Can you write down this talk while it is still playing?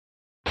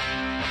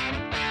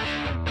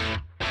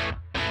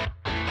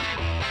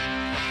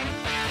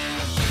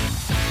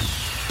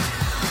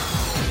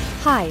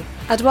Hi,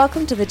 and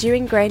welcome to the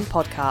Dewing Grain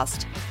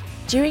podcast.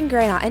 Dewing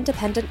Grain are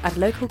independent and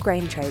local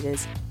grain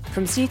traders.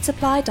 From seed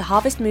supply to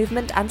harvest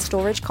movement and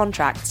storage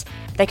contracts,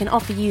 they can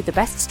offer you the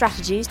best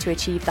strategies to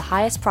achieve the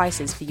highest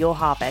prices for your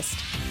harvest.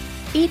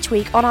 Each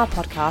week on our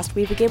podcast,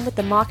 we begin with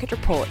the market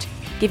report,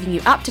 giving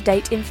you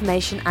up-to-date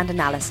information and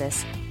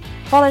analysis,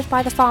 followed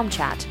by the farm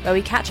chat, where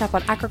we catch up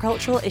on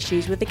agricultural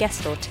issues with a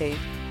guest or two.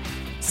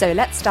 So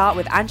let's start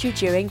with Andrew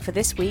Dewing for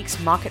this week's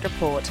market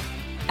report.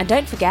 And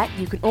don't forget,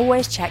 you can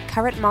always check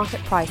current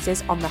market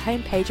prices on the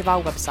homepage of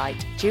our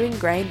website,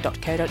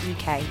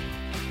 dewinggrain.co.uk.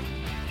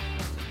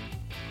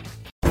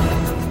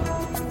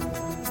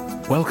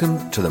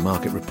 Welcome to the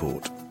Market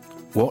Report.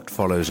 What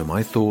follows are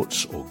my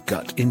thoughts or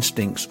gut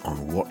instincts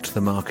on what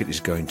the market is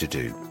going to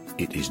do.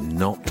 It is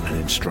not an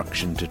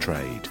instruction to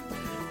trade.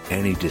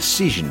 Any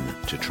decision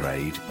to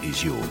trade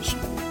is yours.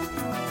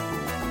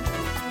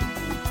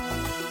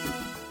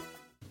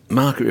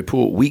 Market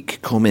Report week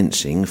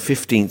commencing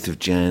 15th of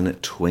Jan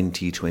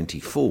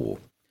 2024.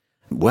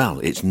 Well,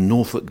 it's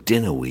Norfolk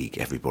dinner week,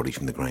 everybody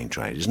from the grain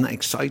trade. Isn't that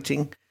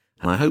exciting?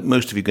 And I hope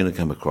most of you are going to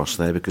come across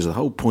there, because the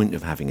whole point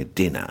of having a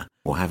dinner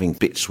or having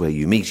bits where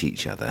you meet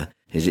each other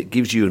is it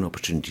gives you an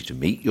opportunity to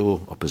meet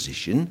your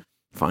opposition,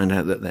 find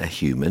out that they're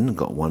human,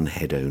 got one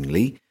head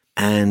only,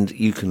 and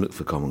you can look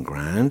for common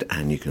ground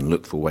and you can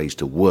look for ways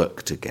to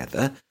work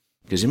together.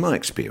 Because in my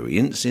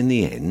experience, in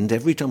the end,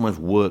 every time I've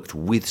worked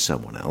with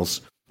someone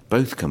else,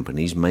 both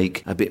companies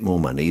make a bit more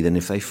money than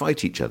if they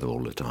fight each other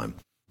all the time.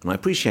 And I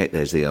appreciate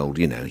there's the old,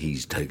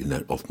 he's taken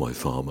that off my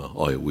farmer,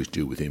 I always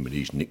deal with him and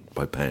he's nicked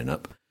by paying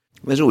up.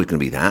 There's always going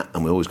to be that,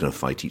 and we're always going to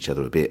fight each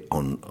other a bit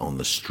on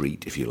the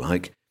street, if you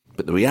like.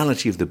 But the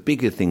reality of the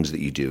bigger things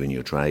that you do in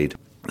your trade,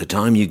 the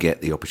time you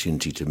get the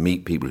opportunity to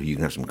meet people who you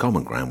can have some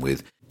common ground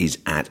with, is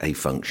at a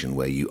function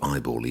where you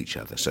eyeball each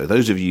other. So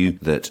those of you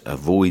that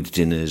avoid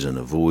dinners and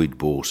avoid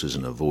bourses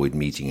and avoid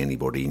meeting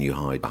anybody and you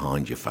hide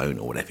behind your phone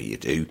or whatever you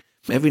do,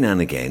 every now and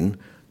again,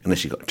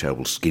 unless you've got a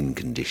terrible skin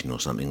condition or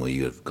something, or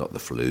you've got the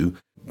flu,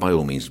 by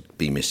all means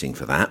be missing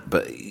for that,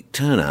 but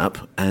turn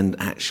up and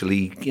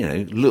actually,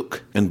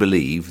 look and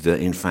believe that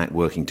in fact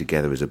working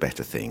together is a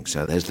better thing.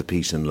 So there's the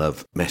peace and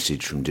love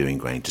message from Dewing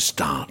Grain to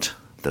start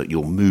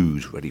your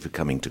mood ready for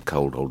coming to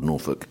cold old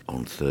Norfolk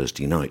on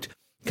Thursday night.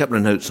 A couple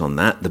of notes on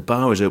that. The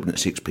bar is open at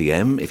 6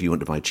 p.m. if you want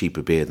to buy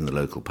cheaper beer than the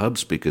local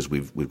pubs, because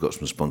we've got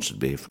some sponsored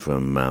beer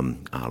from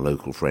our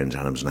local friends,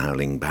 Adams and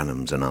Howling,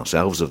 Bannams and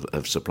ourselves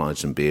have supplied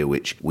some beer,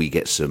 which we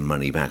get some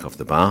money back off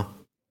the bar.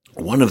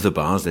 One of the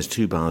bars, there's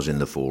two bars in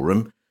the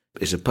forum,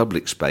 it's a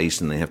public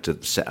space and they have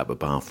to set up a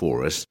bar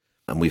for us.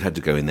 And we've had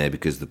to go in there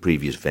because the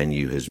previous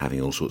venue is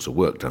having all sorts of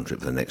work done to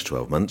it for the next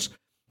 12 months.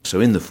 So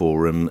in the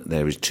forum,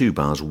 there is two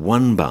bars.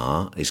 One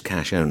bar is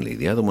cash only.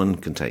 The other one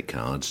can take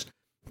cards.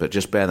 But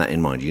just bear that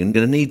in mind. You're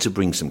going to need to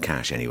bring some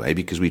cash anyway,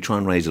 because we try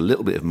and raise a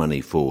little bit of money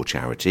for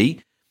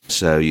charity.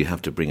 So you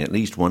have to bring at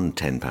least one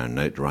 £10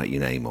 note to write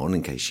your name on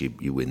in case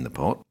you win the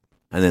pot.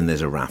 And then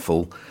there's a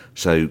raffle.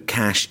 So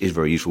cash is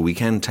very useful. We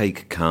can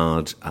take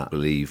cards, I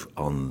believe,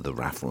 on the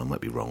raffle. I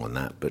might be wrong on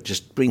that. But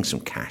just bring some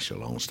cash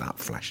along, start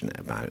flashing it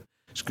about.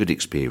 It's a good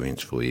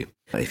experience for you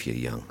if you're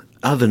young.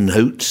 Other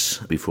notes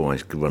before I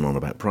run on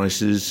about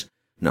prices.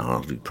 No,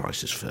 I'll do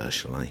prices first,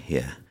 shall I?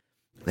 Yeah.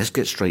 Let's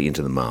get straight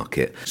into the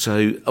market.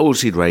 So,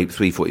 oilseed rape,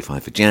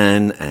 3.45 for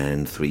Jan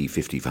and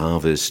 3.50 for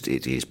harvest.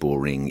 It is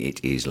boring.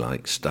 It is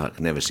like stuck.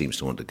 Never seems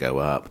to want to go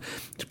up.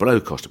 It's below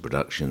cost of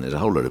production. There's a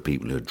whole lot of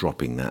people who are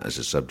dropping that as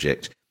a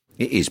subject.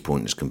 It is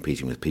pointless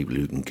competing with people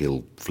who can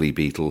kill flea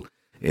beetle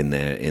in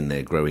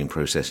their growing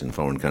process in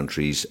foreign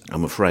countries.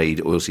 I'm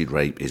afraid oilseed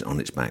rape is on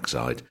its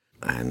backside,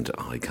 and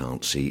I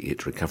can't see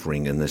it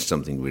recovering unless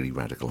something really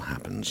radical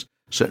happens.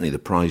 Certainly the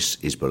price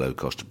is below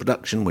cost of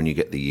production when you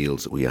get the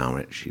yields that we are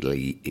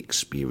actually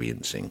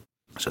experiencing.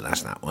 So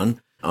that's that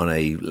one. On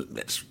a,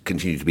 let's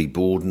continue to be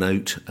board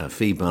note,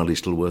 feed barley is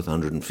still worth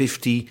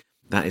 150.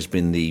 That has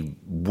been the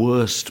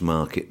worst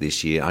market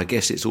this year. I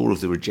guess it's all of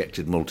the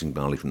rejected malting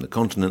barley from the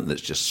continent that's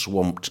just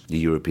swamped the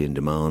European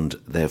demand.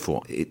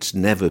 Therefore, it's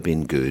never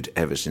been good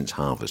ever since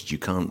harvest. You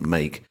can't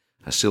make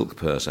a silk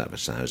purse out of a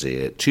sow's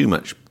ear. Too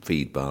much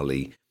feed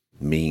barley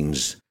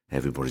means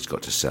everybody's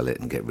got to sell it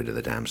and get rid of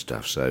the damn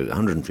stuff. So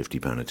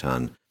 £150 a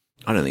tonne,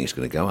 I don't think it's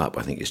going to go up.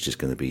 I think it's just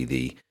going to be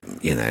the,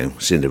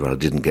 Cinderella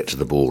didn't get to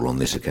the ball on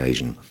this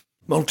occasion.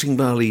 Malting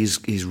barley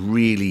is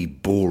really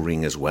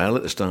boring as well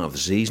at the start of the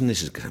season.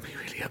 This is going to be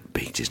really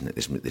upbeat, isn't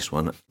it, this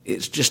one?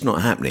 It's just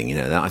not happening,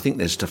 I think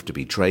there's stuff to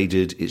be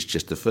traded. It's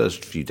just the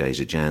first few days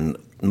of Jan.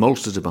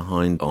 Maltsters are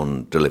behind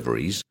on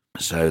deliveries.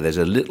 So there's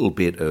a little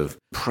bit of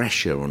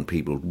pressure on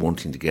people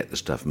wanting to get the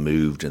stuff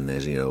moved, and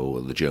there's,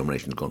 the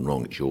germination's gone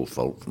wrong, it's your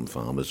fault from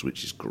farmers,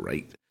 which is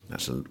great.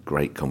 That's a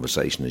great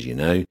conversation, as you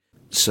know.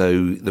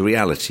 So the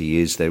reality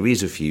is there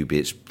is a few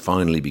bits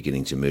finally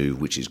beginning to move,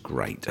 which is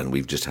great. And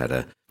we've just had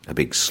a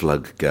big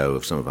slug go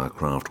of some of our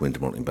craft winter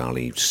malting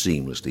barley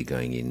seamlessly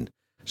going in.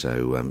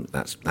 So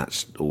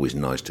that's always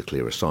nice to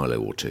clear a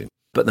silo or two.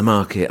 But the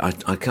market,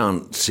 I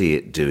can't see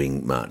it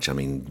doing much. I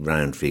mean,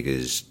 round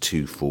figures,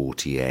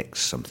 240x,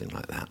 something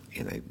like that,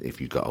 if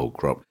you've got old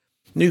crop.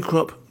 New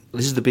crop,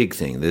 This is the big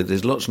thing.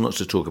 There's lots and lots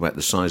to talk about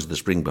the size of the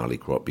spring barley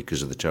crop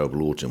because of the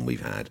terrible autumn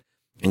we've had.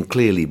 And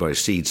clearly by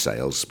seed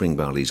sales, spring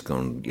barley's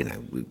gone,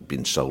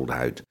 been sold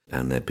out,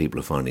 and people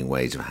are finding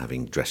ways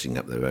of dressing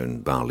up their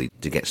own barley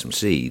to get some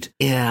seed.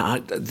 Yeah,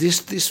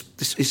 this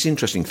it's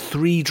interesting.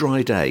 3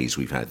 dry days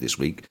we've had this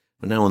week.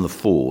 We're now on the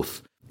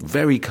 4th.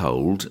 Very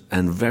cold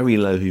and very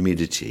low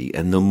humidity,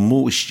 and the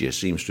moisture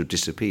seems to have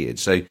disappeared.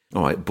 So,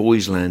 all right,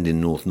 Boys Land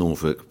in North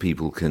Norfolk,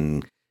 people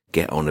can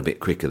get on a bit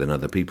quicker than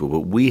other people,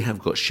 but we have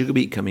got sugar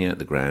beet coming out of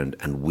the ground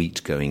and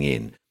wheat going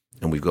in.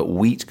 And we've got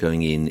wheat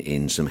going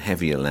in some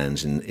heavier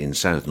lands in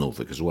South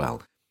Norfolk as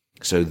well.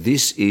 So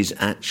this is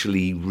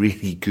actually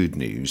really good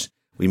news.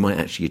 We might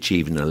actually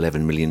achieve an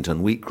 11 million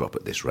tonne wheat crop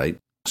at this rate.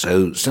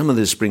 So some of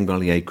the spring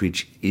barley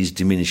acreage is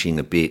diminishing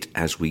a bit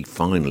as we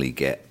finally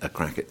get a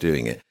crack at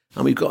doing it.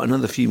 And we've got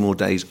another few more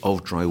days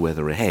of dry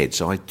weather ahead.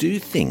 So I do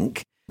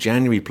think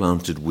January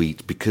planted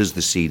wheat, because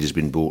the seed has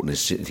been bought and is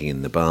sitting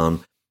in the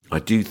barn, I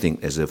do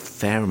think there's a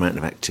fair amount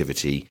of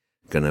activity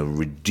going to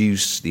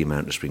reduce the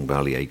amount of spring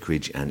barley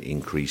acreage and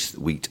increase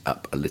wheat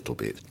up a little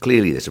bit.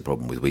 Clearly there's a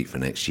problem with wheat for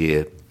next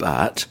year,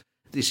 but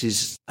this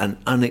is an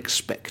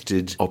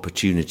unexpected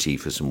opportunity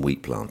for some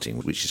wheat planting,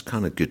 which is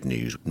kind of good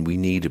news. We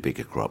need a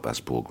bigger crop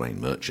as poor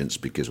grain merchants,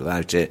 because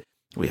without it,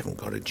 we haven't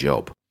got a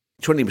job.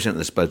 20% of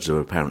the spuds are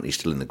apparently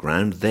still in the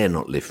ground. They're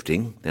not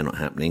lifting, they're not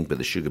happening, but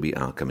the sugar beet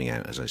are coming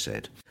out, as I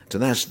said. So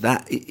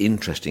that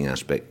interesting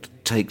aspect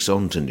takes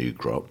on to new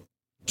crop.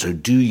 So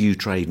do you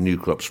trade new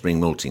crop spring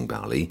malting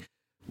barley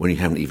when you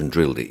haven't even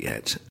drilled it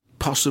yet?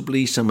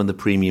 Possibly some of the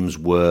premiums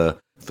were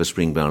for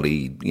spring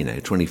barley,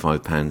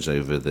 £25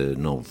 over the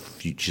NOV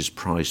futures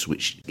price,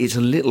 which is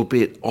a little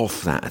bit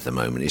off that at the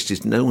moment. It's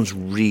just no one's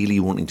really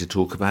wanting to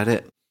talk about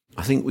it.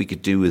 I think we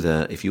could do with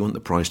if you want the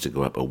price to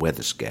go up, a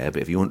weather scare,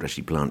 but if you want to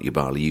actually plant your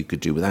barley, you could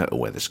do without a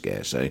weather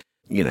scare. So,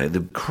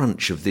 the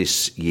crunch of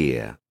this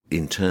year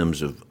in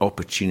terms of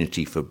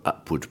opportunity for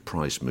upward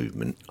price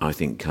movement, I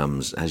think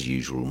comes, as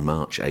usual,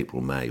 March,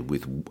 April, May,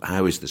 with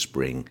how is the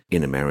spring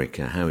in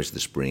America, how is the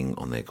spring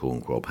on their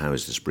corn crop, how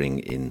is the spring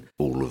in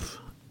all of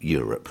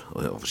Europe.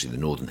 Well, obviously, the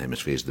Northern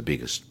Hemisphere is the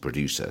biggest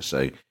producer.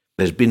 So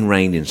there's been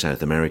rain in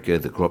South America.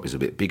 The crop is a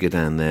bit bigger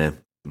down there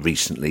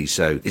recently,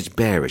 so it's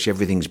bearish.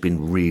 Everything's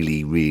been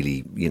really,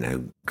 really,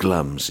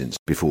 glum since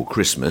before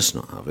Christmas,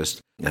 not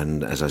harvest.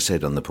 And as I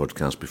said on the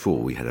podcast before,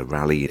 we had a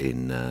rally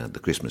in the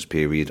Christmas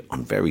period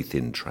on very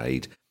thin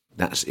trade.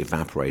 That's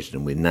evaporated,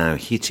 and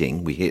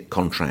we hit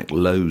contract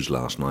lows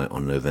last night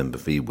on November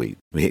feed wheat.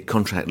 We hit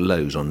contract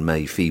lows on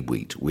May feed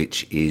wheat,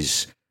 which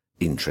is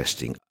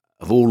interesting.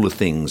 Of all the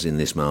things in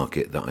this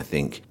market that I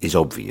think is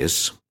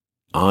obvious,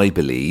 I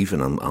believe,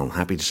 and I'm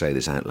happy to say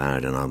this out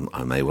loud, and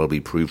I may well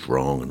be proved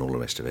wrong and all the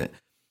rest of it,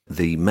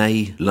 the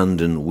May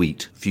London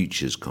wheat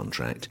futures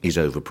contract is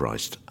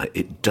overpriced.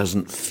 It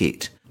doesn't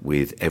fit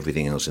with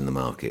everything else in the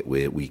market,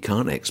 where we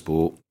can't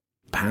export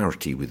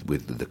parity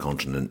with the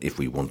continent if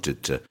we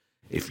wanted to.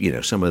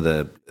 If, some of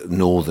the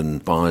northern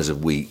buyers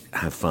of wheat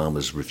have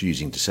farmers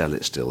refusing to sell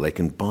it still, they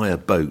can buy a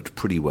boat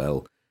pretty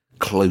well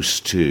close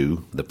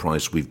to the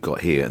price we've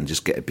got here and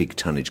just get a big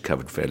tonnage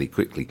covered fairly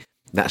quickly.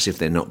 That's if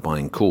they're not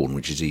buying corn,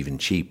 which is even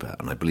cheaper.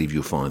 And I believe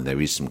you'll find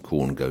there is some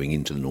corn going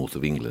into the north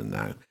of England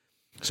now.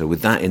 So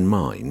with that in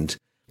mind,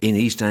 in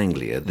East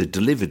Anglia, the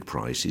delivered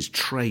price is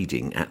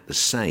trading at the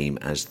same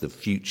as the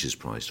futures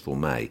price for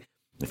May.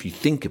 If you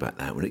think about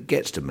that, when it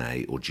gets to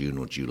May or June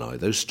or July,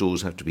 those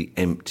stores have to be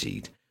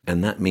emptied.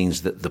 And that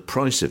means that the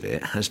price of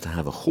it has to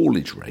have a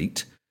haulage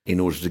rate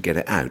in order to get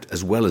it out,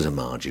 as well as a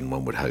margin,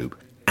 one would hope.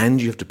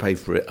 And you have to pay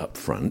for it up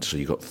front, so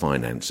you've got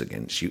finance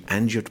against you,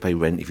 and you have to pay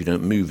rent if you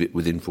don't move it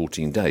within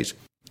 14 days.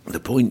 The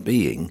point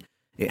being,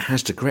 it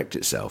has to correct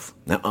itself.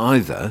 Now,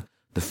 either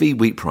the feed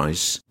wheat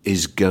price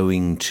is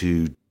going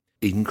to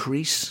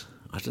increase.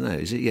 I don't know,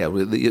 is it? Yeah,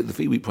 well, the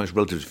feed wheat price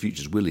relative to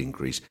futures will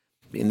increase.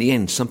 But in the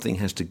end, something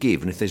has to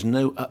give. And if there's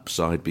no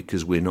upside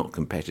because we're not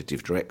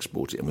competitive to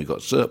export it and we've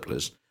got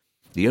surplus,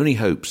 the only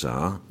hopes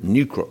are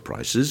new crop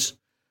prices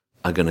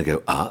are going to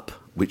go up,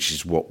 which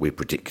is what we're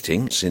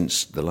predicting.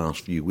 Since the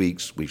last few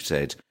weeks, we've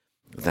said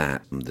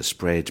that the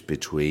spread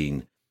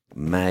between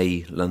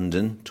May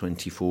London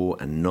 24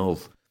 and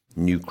NOV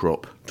new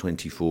crop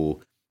 24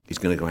 is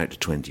going to go out to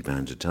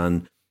 £20 a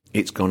tonne.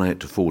 It's gone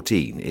out to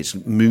 14. It's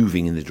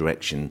moving in the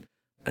direction,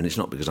 and it's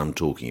not because I'm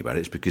talking about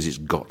it, it's because it's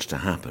got to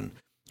happen.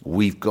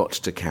 We've got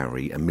to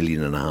carry 1.5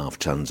 million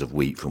tonnes of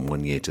wheat from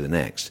one year to the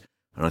next.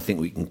 And I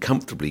think we can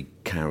comfortably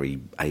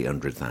carry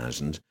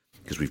 800,000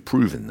 because we've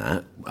proven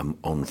that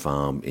on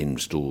farm, in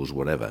stores,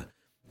 whatever.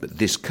 But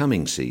this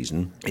coming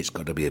season, it's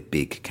got to be a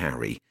big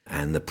carry.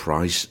 And the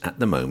price at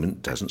the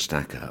moment doesn't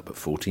stack up. At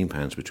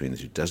 £14 between the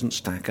two doesn't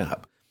stack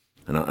up.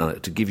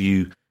 And to give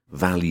you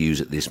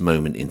values at this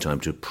moment in time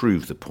to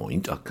prove the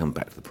point, I'll come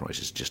back to the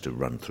prices just to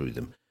run through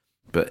them.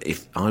 But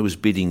if I was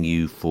bidding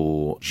you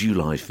for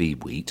July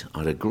feed wheat,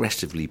 I'd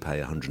aggressively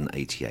pay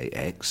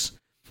 188x,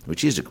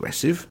 which is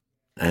aggressive.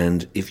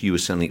 And if you were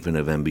selling it for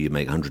November, you'd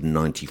make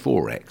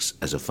 194x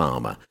as a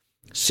farmer.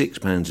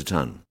 £6 a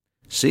tonne.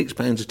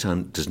 £6 a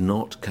tonne does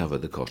not cover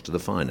the cost of the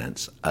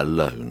finance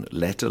alone,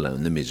 let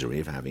alone the misery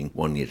of having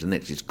 1 year to the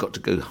next. It's got to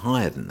go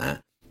higher than that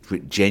for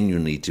it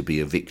genuinely to be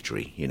a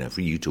victory,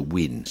 for you to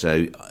win.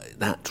 So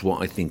that's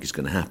what I think is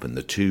going to happen.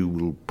 The two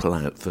will pull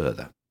out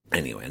further.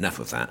 Anyway, enough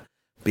of that.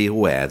 Be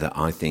aware that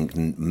I think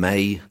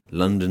May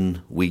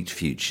London wheat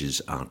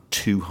futures are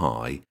too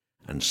high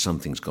and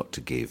something's got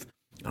to give.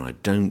 And I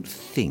don't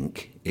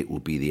think it will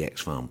be the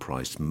ex-farm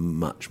price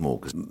much more,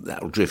 because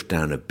that will drift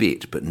down a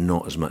bit, but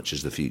not as much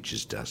as the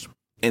futures does.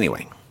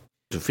 Anyway,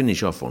 to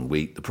finish off on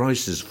wheat, the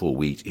prices for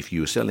wheat, if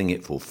you were selling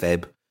it for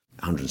Feb,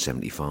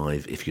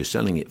 175. If you're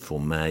selling it for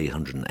May,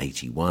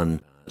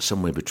 181.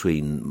 Somewhere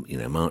between,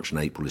 March and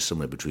April is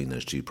somewhere between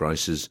those two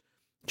prices.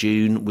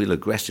 June, we'll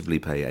aggressively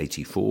pay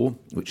 84,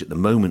 which at the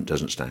moment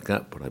doesn't stack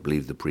up, but I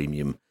believe the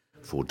premium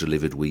for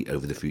delivered wheat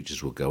over the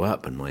futures will go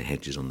up, and my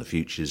hedge is on the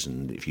futures,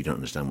 and if you don't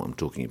understand what I'm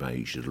talking about,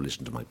 you should have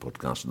listened to my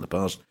podcast in the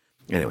past.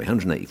 Anyway,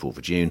 184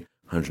 for June,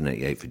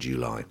 188 for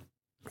July.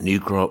 New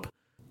crop,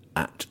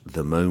 at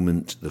the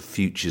moment, the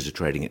futures are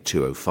trading at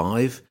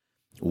 205,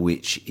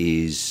 which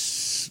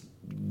is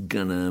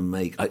going to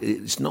make...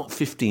 It's not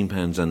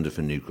 £15 under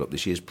for new crop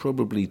this year, it's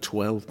probably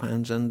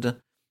 £12 under,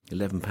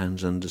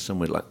 £11 under,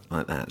 somewhere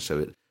like that.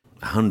 So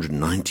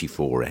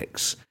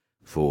 194x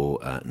for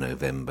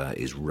November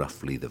is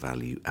roughly the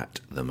value at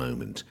the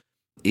moment.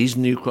 Is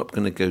new crop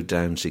going to go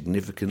down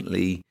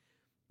significantly?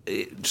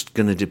 It's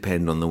going to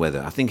depend on the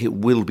weather. I think it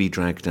will be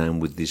dragged down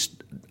with this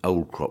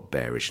old crop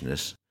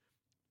bearishness,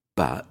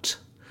 but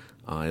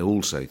I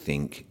also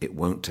think it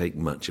won't take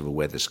much of a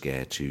weather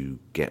scare to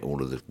get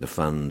all of the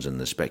funds and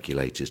the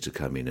speculators to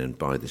come in and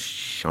buy the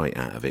shite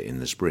out of it in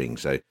the spring.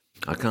 So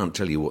I can't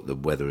tell you what the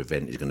weather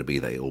event is going to be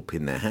they all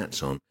pin their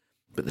hats on,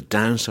 but the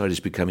downside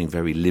is becoming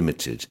very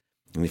limited.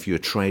 And if you're a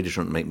trader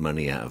trying to make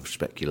money out of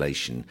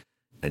speculation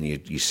and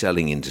you're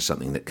selling into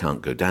something that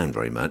can't go down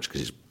very much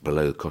because it's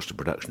below the cost of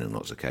production in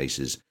lots of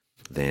cases,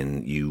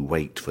 then you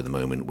wait for the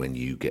moment when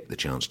you get the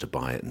chance to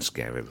buy it and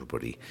scare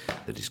everybody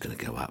that it's going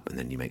to go up, and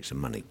then you make some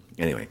money.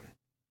 Anyway,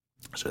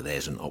 so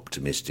there's an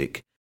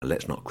optimistic,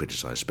 let's not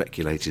criticise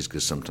speculators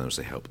because sometimes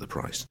they help the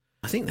price.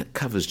 I think that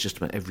covers just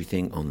about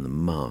everything on the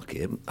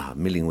market.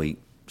 Milling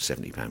wheat,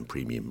 £70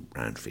 premium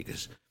round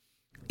figures.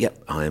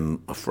 Yep,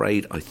 I'm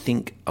afraid I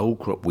think old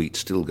crop wheat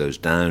still goes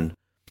down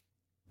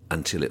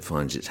until it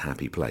finds its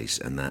happy place,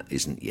 and that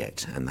isn't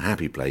yet. And the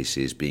happy place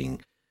is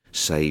being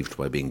saved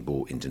by being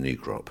bought into new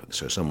crop.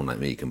 So someone like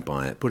me can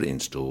buy it, put it in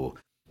store,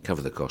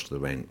 cover the cost of the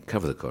rent,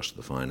 cover the cost of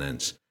the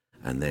finance,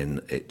 and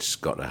then it's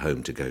got a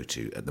home to go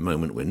to. At the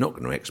moment, we're not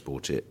going to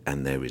export it,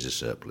 and there is a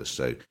surplus.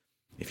 So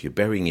if you're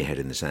burying your head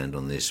in the sand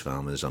on this,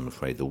 farmers, I'm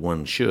afraid the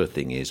one sure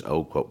thing is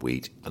old crop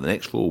wheat for the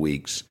next 4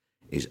 weeks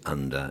is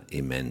under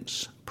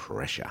immense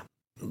pressure.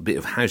 A bit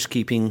of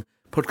housekeeping.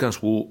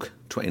 Podcast walk,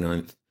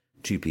 29th,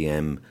 2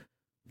 p.m.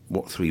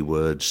 What 3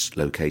 words,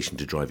 location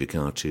to drive your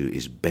car to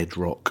is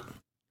Bedrock,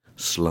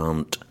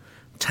 Slant,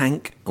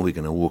 Tank. And we're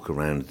going to walk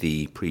around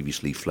the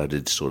previously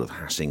flooded sort of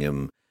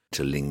Hassingham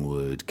to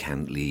Lingwood,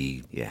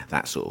 Cantley. Yeah,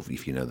 that sort of,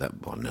 if you know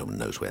that, well, no one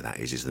knows where that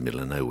is. It's the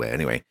middle of nowhere.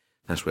 Anyway,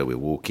 that's where we're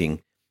walking.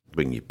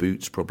 Bring your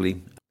boots,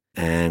 probably.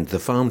 And the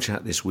farm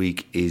chat this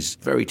week is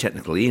very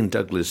technical. Ian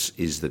Douglas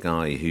is the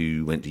guy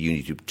who went to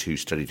uni to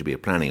study to be a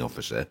planning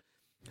officer.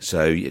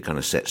 So it kind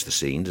of sets the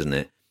scene, doesn't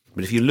it?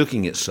 But if you're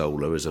looking at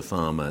solar as a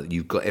farmer,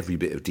 you've got every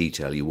bit of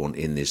detail you want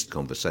in this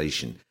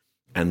conversation.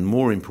 And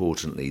more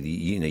importantly,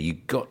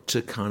 you've got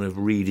to kind of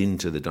read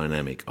into the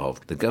dynamic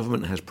of the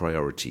government has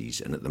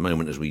priorities. And at the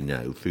moment, as we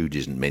know, food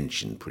isn't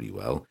mentioned pretty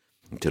well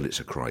until it's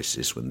a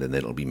crisis, when then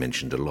it'll be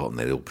mentioned a lot and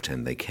they'll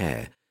pretend they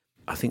care.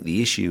 I think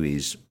the issue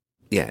is,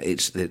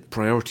 it's the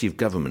priority of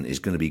government is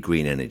going to be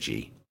green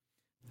energy,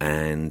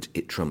 and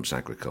it trumps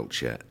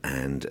agriculture.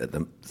 And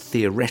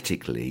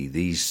theoretically,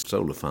 these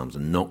solar farms are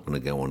not going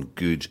to go on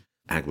good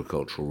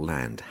agricultural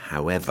land.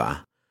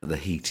 However, the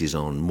heat is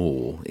on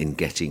more in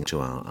getting to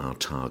our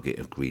target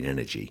of green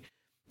energy.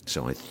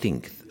 So I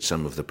think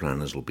some of the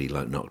planners will be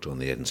knocked on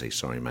the head and say,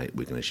 sorry, mate,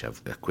 we're going to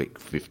shove a quick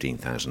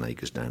 15,000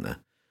 acres down to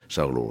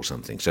solar or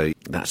something. So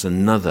that's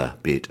another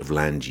bit of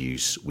land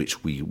use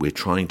which we're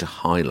trying to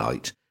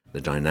highlight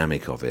the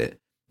dynamic of it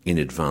in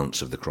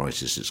advance of the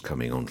crisis that's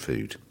coming on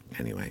food.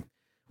 Anyway,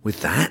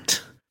 with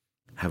that,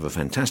 have a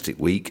fantastic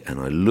week, and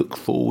I look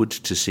forward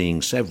to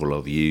seeing several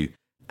of you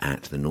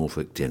at the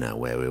Norfolk dinner,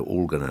 where we're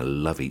all going to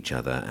love each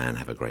other and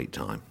have a great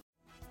time.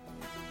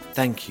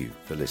 Thank you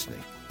for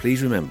listening.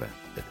 Please remember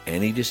that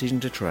any decision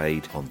to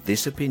trade on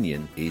this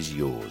opinion is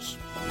yours.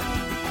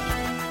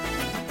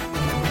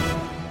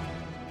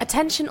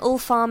 Attention all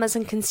farmers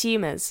and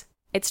consumers.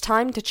 It's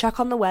time to chuck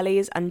on the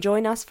wellies and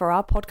join us for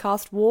our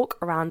podcast walk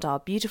around our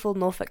beautiful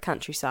Norfolk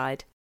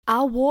countryside.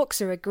 Our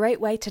walks are a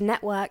great way to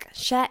network,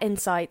 share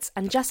insights,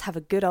 and just have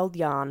a good old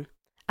yarn.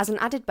 As an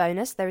added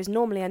bonus, there is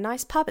normally a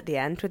nice pub at the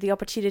end with the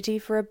opportunity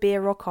for a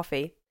beer or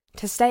coffee.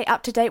 To stay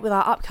up to date with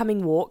our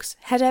upcoming walks,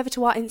 head over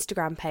to our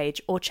Instagram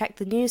page or check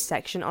the news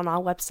section on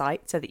our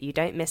website so that you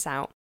don't miss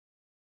out.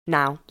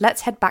 Now,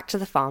 let's head back to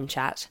the farm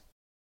chat.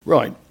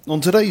 Right,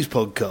 on today's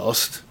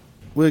podcast,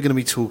 we're going to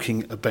be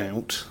talking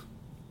about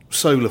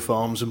solar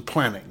farms and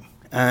planning.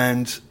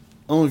 And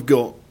I've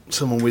got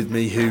someone with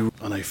me who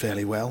I know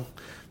fairly well,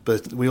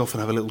 but we often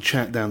have a little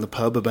chat down the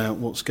pub about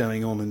what's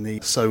going on in the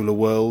solar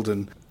world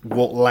and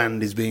what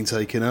land is being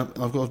taken up.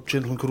 I've got a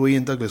gentleman called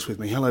Ian Douglas with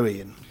me. Hello,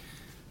 Ian.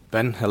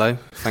 Ben, hello.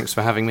 Thanks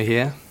for having me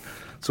here.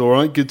 It's all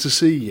right. Good to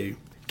see you.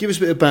 Give us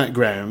a bit of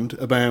background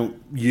about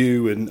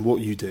you and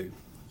what you do.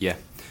 Yeah.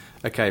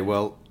 Okay,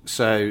 well,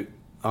 so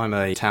I'm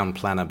a town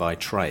planner by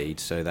trade,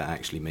 so that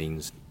actually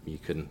means you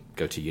can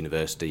go to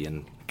university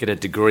and get a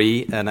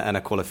degree and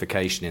a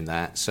qualification in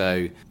that.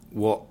 So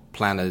what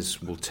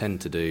planners will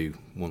tend to do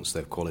once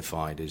they've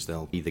qualified is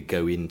they'll either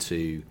go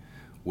into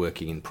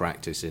working in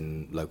practice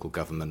in local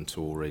government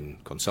or in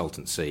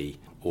consultancy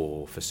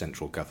or for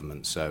central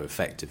government. So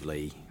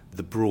effectively,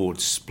 the broad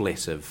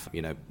split of,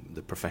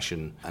 the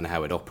profession and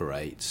how it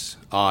operates.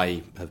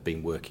 I have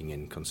been working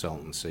in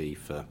consultancy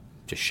for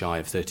just shy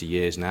of 30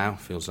 years now.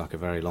 Feels like a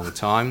very long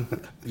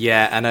time.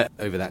 Yeah, and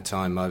over that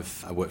time I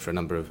worked for a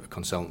number of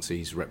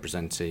consultancies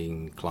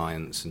representing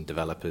clients and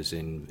developers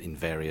in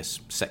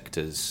various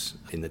sectors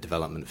in the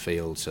development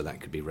field. So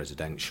that could be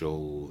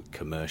residential,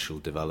 commercial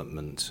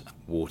development,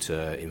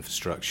 water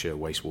infrastructure,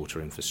 wastewater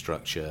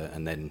infrastructure,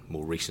 and then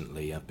more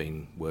recently I've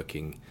been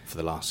working for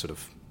the last sort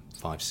of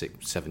 5,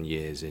 6, 7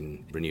 years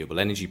in renewable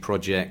energy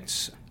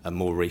projects, and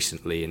more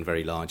recently in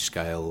very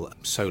large-scale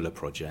solar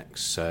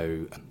projects.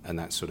 So, and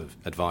that's sort of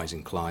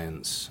advising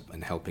clients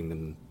and helping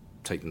them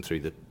take them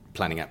through the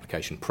planning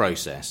application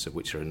process, of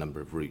which there are a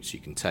number of routes you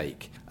can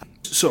take.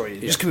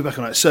 Sorry, just coming back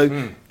on that.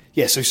 So,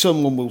 so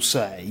someone will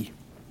say,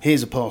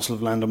 here's a parcel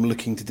of land I'm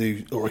looking to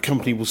do, or a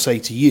company will say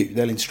to you,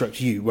 they'll instruct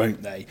you,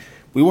 won't they?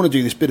 We want to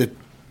do this bit of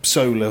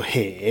solar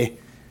here,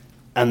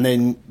 and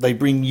then they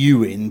bring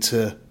you in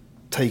to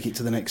take it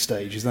to the next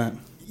stage, is that?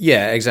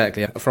 Yeah,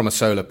 exactly. From a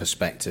solar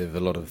perspective,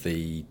 a lot of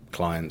the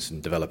clients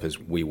and developers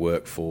we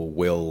work for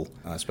will,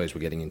 I suppose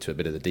we're getting into a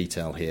bit of the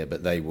detail here,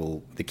 but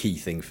the key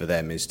thing for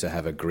them is to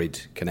have a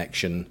grid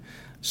connection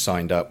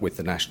signed up with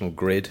the national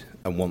grid.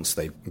 And once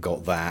they've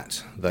got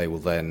that, they will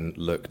then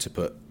look to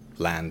put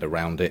land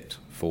around it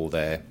for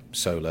their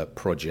solar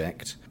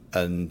project.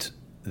 And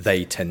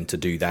they tend to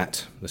do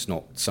that. That's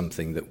not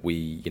something that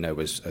we,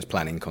 as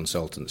planning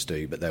consultants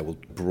do, but they will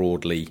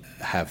broadly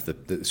have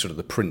the sort of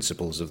the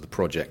principles of the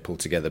project pulled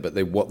together.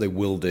 But what they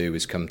will do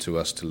is come to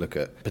us to look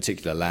at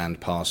particular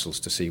land parcels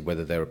to see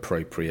whether they're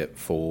appropriate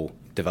for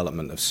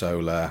development of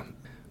solar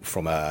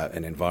from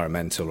an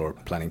environmental or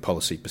planning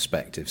policy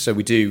perspective. So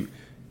we do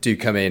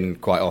come in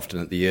quite often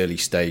at the early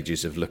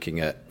stages of looking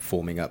at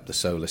forming up the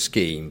solar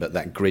scheme, but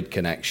that grid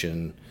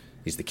connection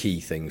is the key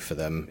thing for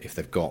them. If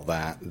they've got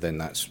that, then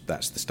that's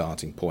the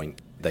starting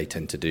point. They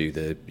tend to do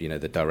the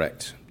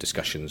direct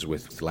discussions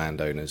with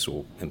landowners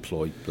or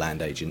employ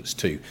land agents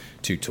to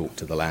talk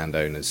to the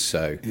landowners.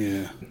 So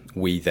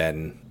we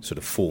then sort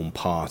of form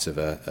part of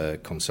a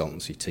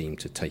consultancy team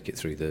to take it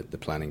through the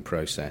planning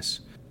process.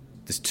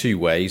 There's two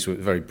ways,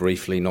 very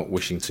briefly, not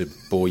wishing to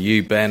bore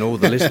you, Ben, or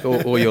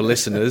or your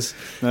listeners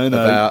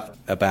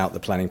about the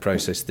planning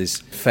process. There's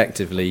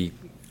effectively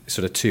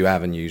sort of two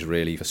avenues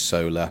really for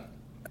solar.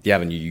 The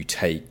avenue you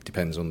take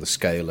depends on the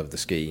scale of the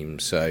scheme.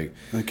 So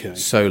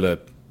solar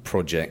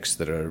projects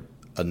that are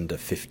under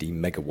 50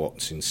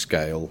 megawatts in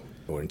scale,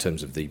 or in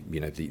terms of the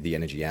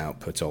energy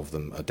output of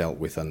them, are dealt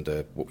with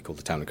under what we call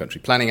the Town and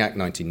Country Planning Act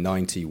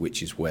 1990,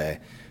 which is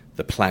where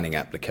the planning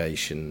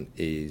application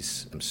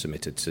is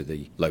submitted to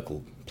the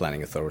local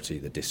planning authority,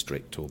 the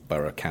district or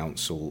borough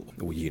council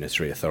or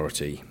unitary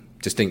authority.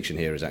 Distinction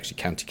here is actually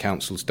county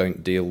councils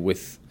don't deal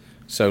with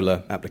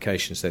solar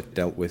applications. They're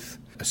dealt with.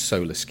 A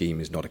solar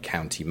scheme is not a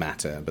county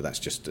matter, but that's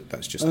just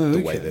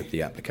the way that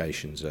the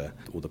applications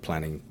or the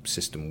planning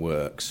system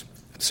works.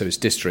 So it's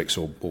districts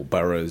or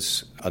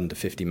boroughs under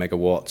 50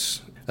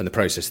 megawatts, and the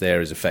process there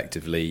is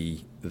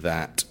effectively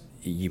that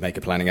you make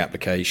a planning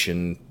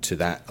application to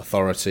that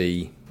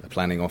authority. A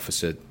planning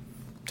officer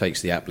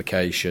takes the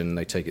application,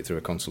 they take it through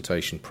a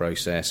consultation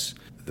process.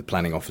 The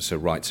planning officer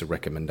writes a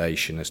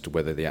recommendation as to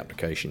whether the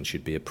application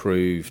should be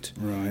approved.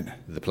 Right.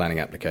 The planning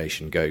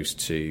application goes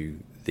to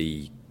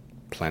the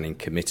planning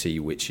committee,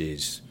 which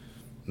is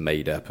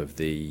made up of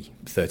the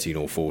 13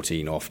 or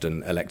 14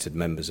 often elected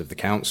members of the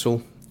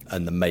council,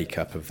 and the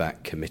makeup of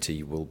that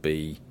committee will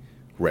be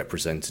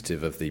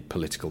representative of the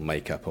political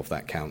makeup of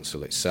that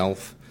council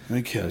itself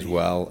as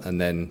well.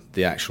 And then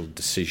the actual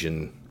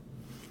decision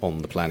on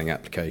the planning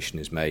application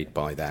is made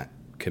by that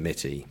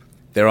committee.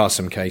 There are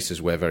some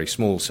cases where very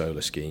small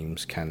solar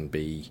schemes can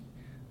be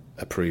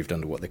approved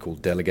under what they call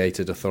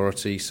delegated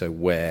authority, so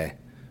where,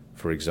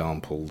 for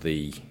example,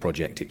 the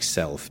project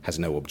itself has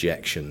no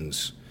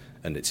objections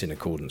and it's in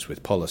accordance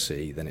with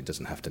policy, then it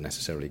doesn't have to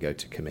necessarily go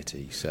to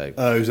committee. So,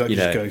 does that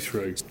just go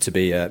through? To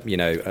be a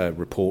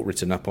report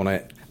written up on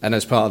it. And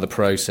as part of the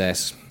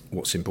process,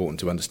 what's important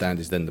to understand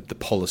is then the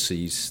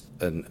policies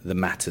and the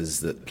matters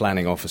that the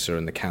planning officer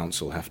and the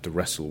council have to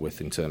wrestle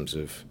with in terms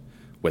of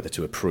whether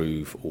to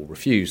approve or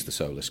refuse the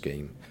solar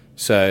scheme.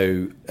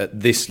 So at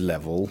this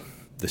level,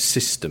 the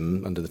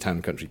system under the Town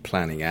and Country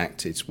Planning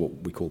Act, it's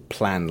what we call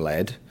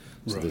plan-led.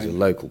 So Right. there's a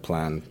local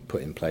plan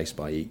put in place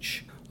by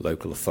each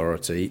local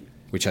authority,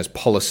 which has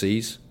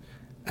policies,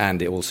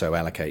 and it also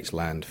allocates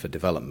land for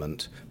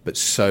development. But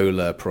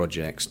solar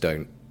projects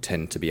don't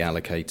tend to be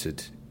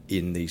allocated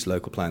in these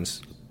local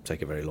plans.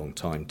 Take a very long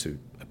time to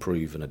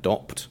approve and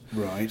adopt.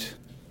 Right.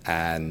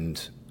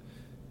 And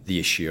the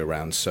issue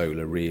around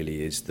solar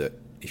really is that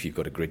if you've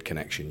got a grid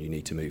connection, you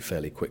need to move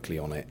fairly quickly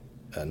on it,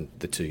 and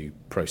the two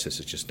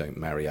processes just don't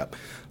marry up.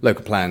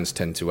 Local plans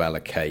tend to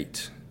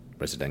allocate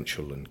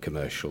residential and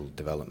commercial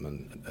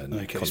development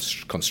and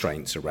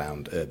constraints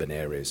around urban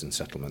areas and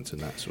settlements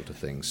and that sort of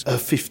things. A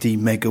 50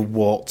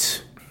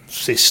 megawatt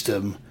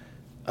system,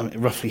 I mean,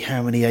 roughly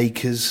how many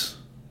acres?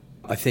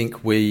 I think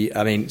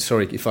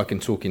sorry if I can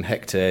talk in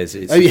hectares,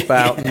 it's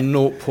about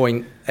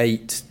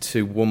 0.8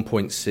 to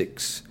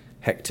 1.6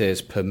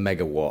 hectares per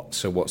megawatt.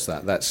 So what's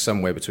that? That's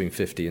somewhere between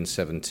 50 and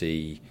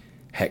 70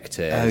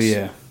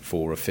 hectares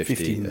for a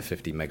 50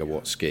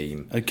 megawatt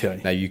scheme. Okay.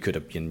 Now you could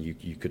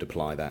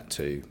apply that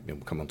to, we'll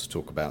come on to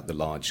talk about the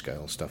large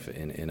scale stuff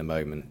in a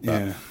moment.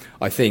 But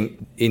I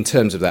think in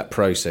terms of that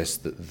process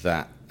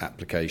that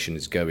application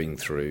is going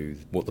through,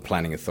 what the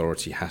planning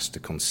authority has to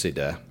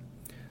consider,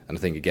 and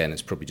I think again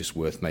it's probably just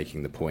worth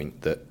making the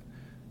point that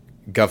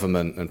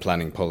government and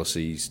planning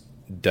policies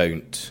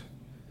don't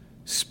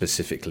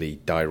specifically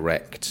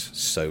direct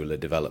solar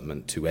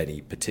development to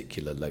any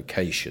particular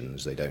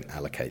locations. They don't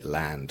allocate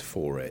land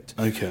for it.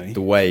 Okay.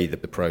 The way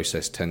that the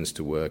process tends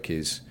to work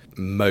is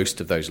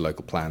most of those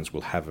local plans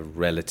will have a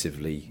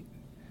relatively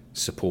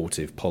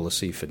supportive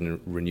policy for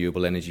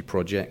renewable energy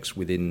projects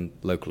within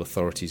local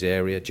authorities'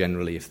 area,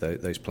 generally if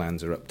those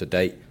plans are up to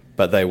date.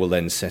 But they will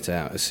then set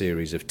out a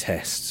series of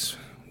tests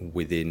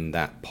within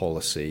that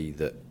policy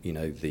that,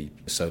 the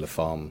solar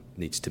farm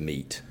needs to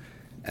meet,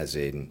 as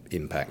in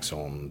impacts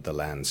on the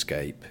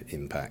landscape,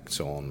 impacts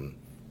on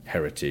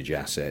heritage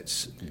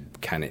assets,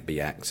 can it be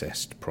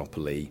accessed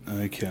properly?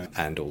 Okay.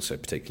 And also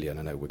particularly, and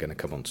I know we're going to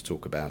come on to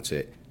talk about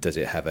it, does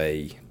it have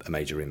a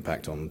major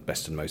impact on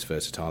best and most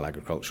versatile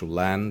agricultural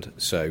land?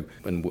 So,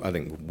 and I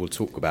think we'll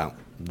talk about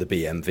the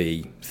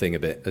BMV thing a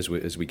bit as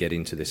we get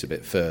into this a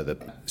bit further.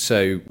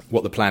 So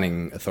what the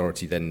planning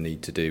authority then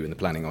need to do, and the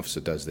planning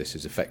officer does this,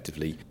 is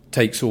effectively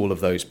takes all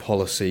of those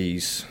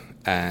policies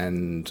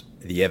and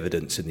the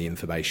evidence and the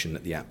information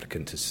that the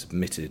applicant has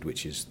submitted,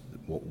 which is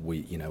what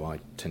I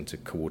tend to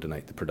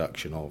coordinate the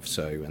production of.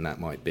 So, and that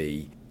might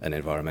be an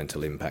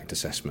environmental impact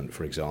assessment,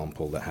 for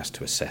example, that has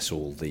to assess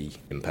all the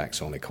impacts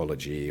on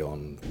ecology,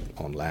 on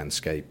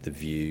landscape, the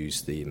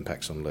views, the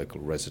impacts on local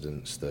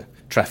residents, the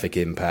traffic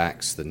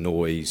impacts, the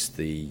noise,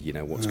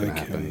 what's going to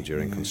happen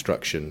during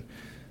construction,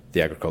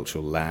 the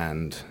agricultural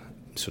land.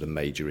 Sort of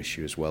major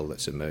issue as well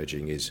that's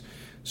emerging is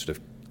sort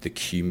of the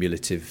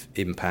cumulative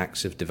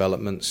impacts of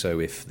development.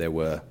 So if there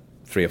were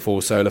 3 or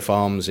 4 solar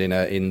farms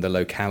in the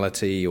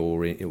locality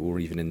or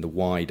even in the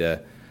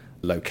wider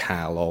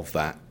locale of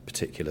that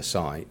particular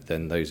site,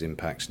 then those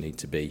impacts need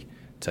to be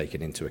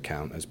taken into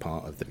account as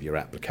part of your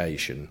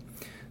application.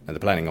 And the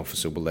planning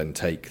officer will then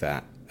take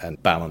that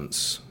and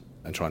balance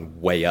and try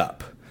and weigh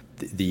up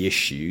the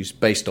issues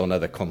based on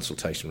other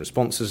consultation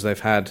responses they've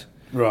had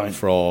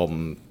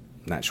from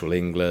Natural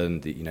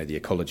England, the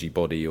ecology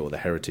body or the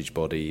heritage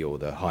body or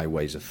the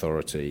highways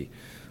authority,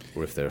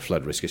 or if there are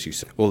flood risk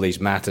issues. All these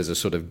matters are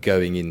sort of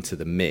going into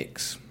the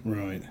mix.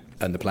 Right.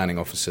 And the planning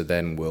officer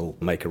then will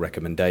make a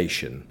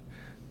recommendation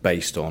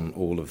based on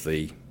all of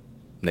the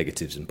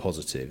negatives and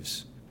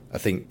positives. I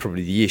think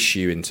probably the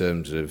issue in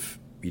terms of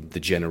the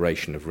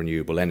generation of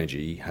renewable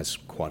energy has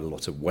quite a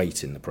lot of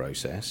weight in the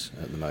process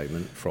at the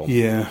moment. From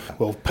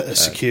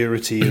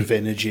security of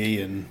energy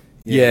and...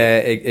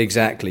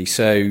 exactly.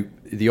 So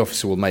the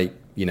officer will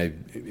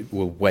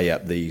will weigh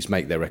up these,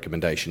 make their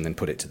recommendation, then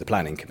put it to the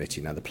planning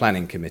committee. Now, the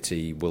planning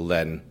committee will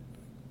then...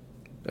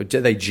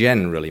 They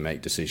generally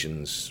make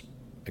decisions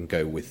and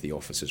go with the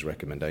officer's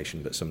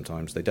recommendation, but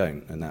sometimes they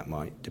don't, and that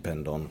might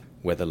depend on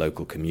whether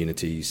local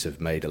communities have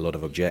made a lot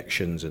of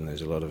objections and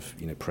there's a lot of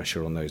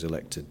pressure on those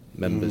elected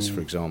members, for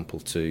example,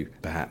 to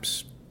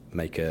perhaps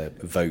make a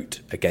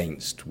vote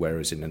against,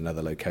 whereas in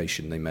another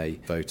location they may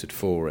have voted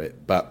for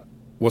it. But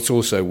what's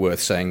also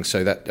worth saying,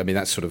 so that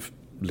that's sort of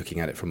looking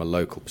at it from a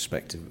local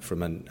perspective.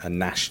 From a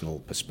national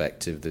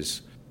perspective,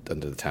 there's,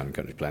 under the Town and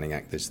Country Planning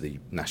Act, there's the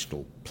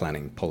National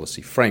Planning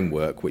Policy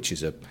Framework, which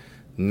is a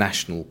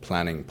national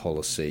planning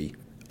policy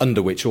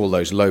under which all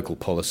those local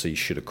policies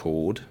should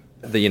accord.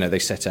 They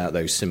set out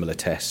those similar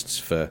tests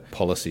for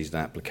policies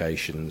and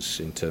applications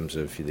in terms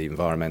of the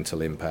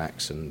environmental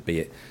impacts and be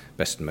it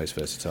best and most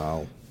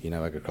versatile,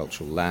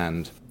 agricultural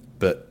land.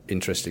 But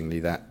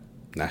interestingly, that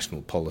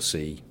national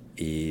policy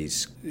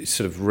is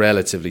sort of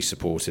relatively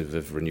supportive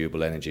of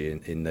renewable energy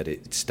in that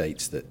it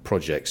states that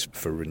projects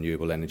for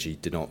renewable energy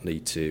do not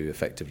need to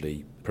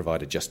effectively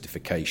provide a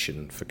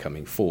justification for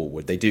coming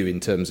forward. They do in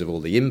terms of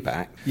all the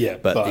impact,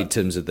 but in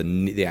terms of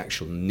the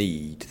actual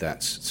need,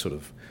 that's sort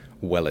of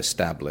well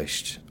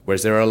established.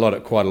 Whereas there are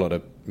quite a lot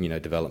of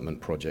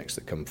development projects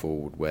that come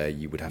forward where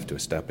you would have to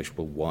establish,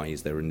 well, why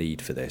is there a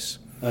need for this?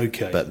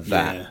 Okay. But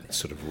that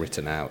sort of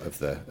written out of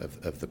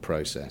the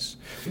process.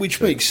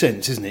 Which makes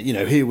sense, isn't it?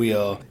 Here we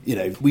are,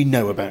 we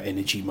know about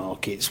energy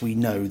markets. We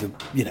know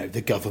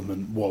the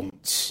government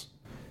wants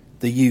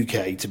the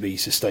UK to be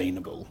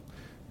sustainable,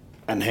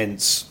 and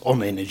hence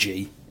on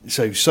energy.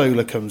 So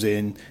solar comes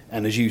in,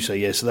 and as you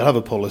say, so they'll have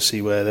a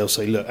policy where they'll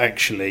say, look,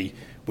 actually,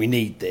 we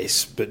need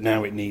this, but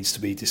now it needs to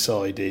be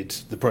decided,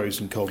 the pros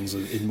and cons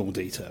in more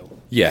detail.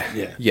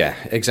 Yeah,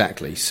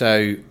 exactly.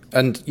 So,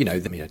 and, I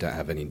don't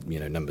have any,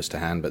 numbers to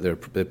hand, but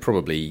they're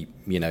probably,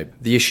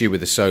 the issue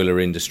with the solar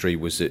industry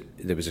was that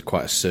there was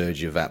quite a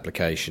surge of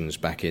applications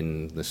back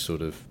in the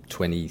sort of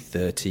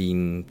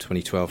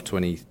 2012,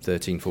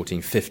 2013,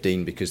 14,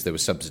 15, because there were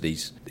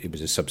subsidies. It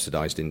was a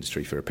subsidised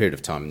industry for a period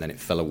of time, and then it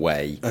fell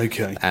away.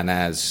 Okay. And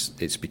as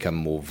it's become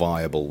more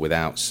viable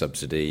without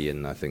subsidy,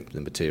 and I think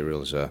the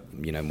materials are,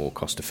 more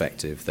cost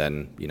effective,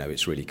 then,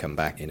 it's really come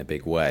back in a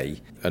big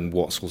way. And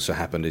what's also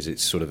happened is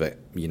it's sort of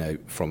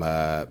from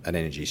an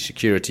energy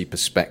security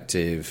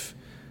perspective,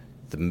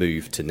 the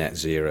move to net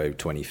zero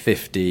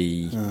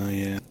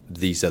 2050,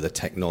 these other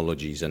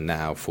technologies are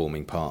now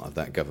forming part of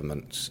that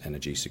government's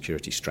energy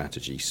security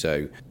strategy.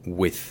 So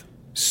with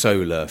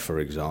solar, for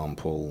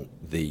example,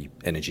 the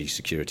energy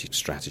security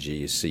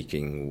strategy is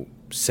seeking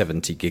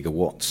 70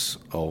 gigawatts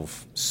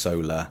of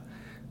solar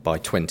by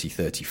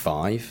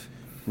 2035.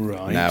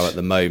 Right. Now, at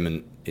the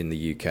moment in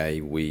the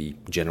UK, we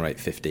generate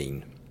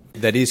 15.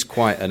 That is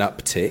quite an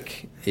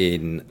uptick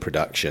in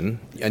production.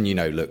 And,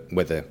 look,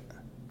 whether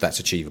that's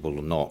achievable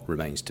or not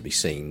remains to be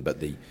seen. But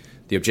the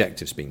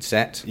objective's been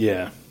set.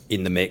 Yeah.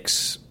 In the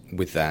mix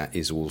with that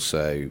is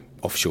also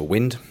offshore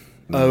wind.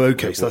 Oh,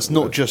 okay. So that's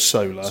not just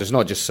solar. So it's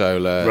not just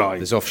solar. Right.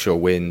 There's offshore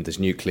wind, there's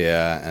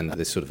nuclear, and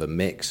there's sort of a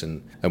mix.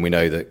 And we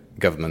know that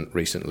government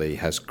recently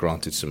has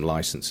granted some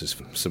licenses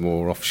for some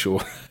more offshore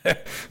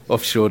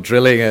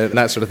drilling and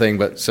that sort of thing.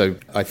 But so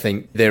I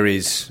think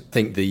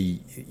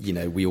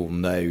we all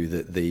know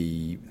that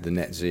the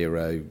net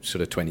zero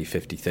sort of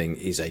 2050 thing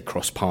is a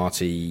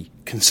cross-party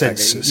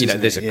consensus.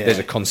 There's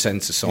a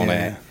consensus on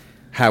it.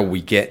 How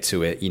we get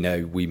to it,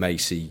 we may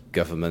see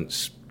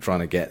governments trying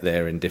to get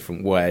there in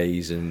different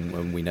ways,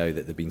 and we know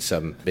that there have been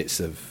some bits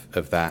of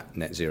that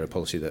net zero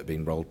policy that have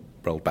been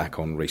rolled back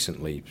on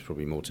recently. It's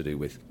probably more to do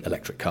with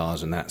electric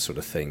cars and that sort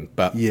of thing.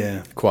 But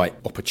quite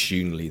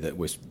opportunely that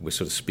we're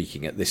sort of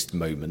speaking at this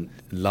moment.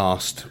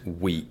 Last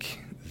week,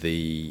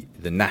 the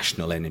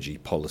national energy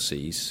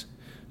policies.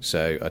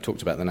 So I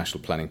talked about the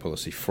National Planning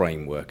Policy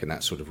Framework, and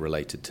that's sort of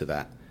related to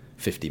that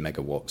 50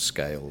 megawatt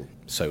scale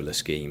solar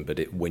scheme, but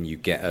when you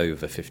get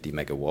over 50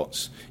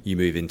 megawatts, you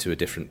move into a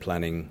different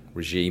planning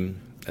regime,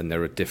 and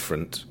there are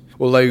different,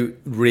 although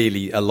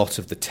really a lot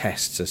of the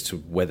tests as to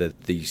whether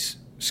these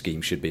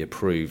schemes should be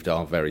approved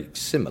are very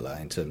similar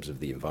in terms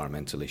of the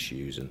environmental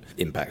issues and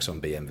impacts on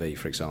BMV,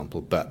 for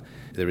example, but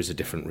there is a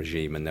different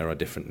regime and there are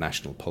different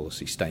national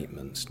policy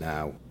statements.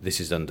 Now, this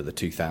is under the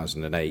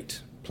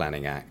 2008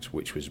 Planning Act,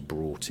 which was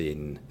brought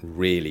in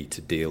really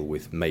to deal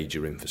with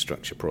major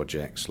infrastructure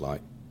projects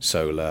like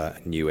solar,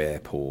 new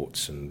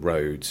airports and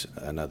roads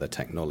and other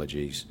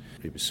technologies.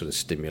 It was sort of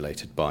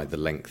stimulated by the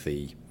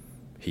lengthy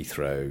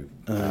Heathrow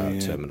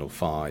Terminal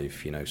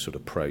 5, sort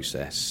of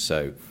process.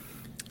 So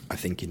I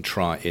think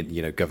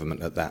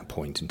government at that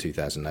point in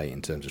 2008,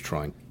 in terms of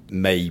trying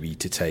maybe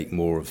to take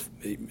more of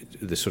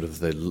the sort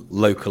of the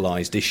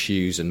localised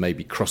issues and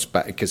maybe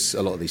cross-back, because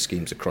a lot of these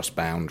schemes are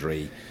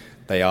cross-boundary.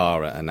 They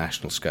are at a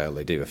national scale.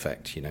 They do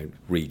affect,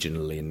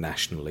 regionally and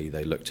nationally.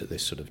 They looked at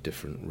this sort of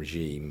different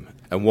regime.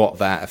 And what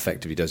that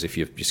effectively does, if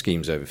your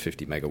scheme's over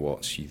 50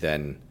 megawatts, you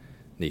then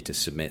need to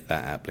submit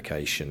that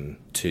application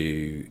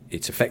to,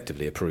 it's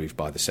effectively approved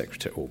by the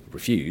Secretary, or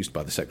refused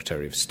by the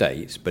Secretary of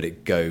State, but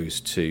it goes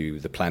to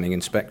the Planning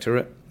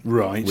Inspectorate,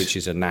 right, which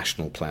is a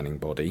national planning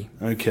body.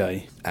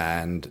 Okay.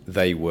 And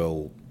they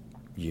will,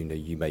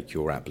 you make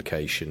your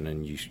application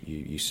and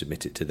you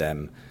submit it to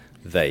them.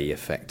 They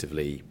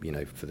effectively,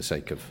 for the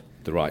sake of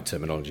the right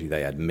terminology,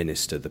 they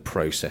administer the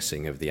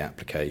processing of the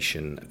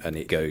application, and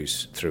it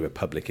goes through a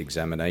public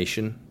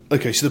examination.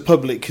 Okay, so the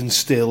public can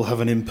still have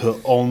an input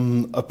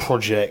on a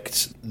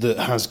project that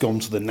has gone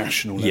to the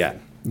national level.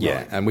 Yeah,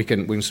 right. And we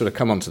can sort of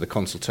come on to the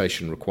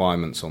consultation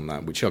requirements on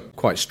that, which are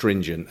quite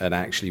stringent, and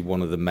actually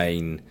one of the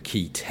main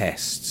key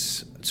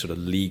tests, sort of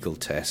legal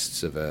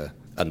tests of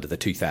under the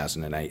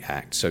 2008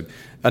 Act. So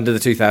under the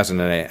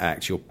 2008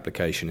 Act, your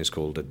application is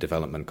called a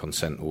Development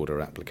Consent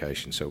Order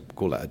application, so we'll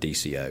call that a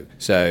DCO.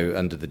 So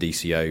under the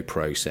DCO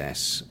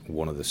process,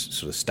 one of the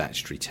sort of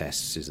statutory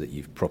tests is that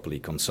you've properly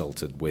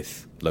consulted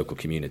with local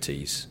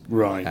communities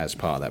as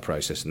part of that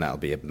process, and that'll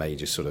be a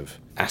major sort of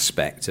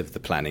aspect of the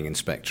Planning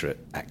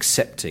Inspectorate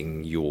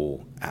accepting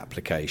your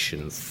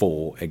application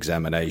for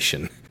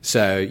examination.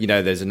 So,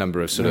 there's a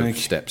number of sort of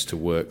steps to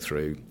work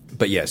through.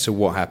 But so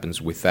what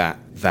happens with that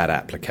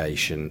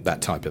application,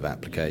 that type of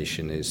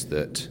application, is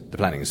that the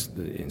Planning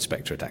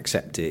Inspectorate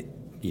accept it,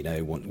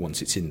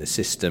 once it's in the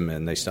system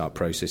and they start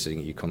processing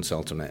it, you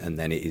consult on it, and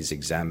then it is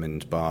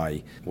examined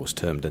by what's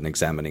termed an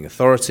examining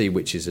authority,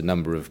 which is a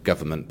number of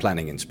government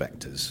planning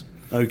inspectors.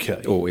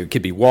 Okay. Or it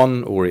could be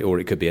one, or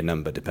it could be a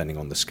number, depending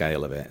on the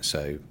scale of it.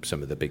 So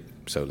some of the big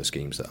solar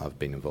schemes that I've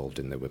been involved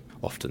in, there were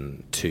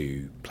often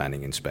 2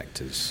 planning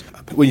inspectors.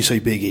 When you say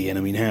big, Ian,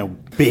 I mean, how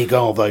big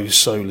are those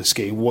solar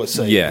schemes? What's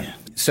that? Yeah.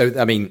 So,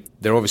 I mean,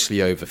 they're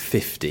obviously over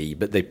 50,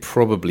 but they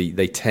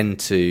tend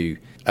to...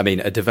 I mean,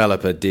 a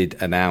developer did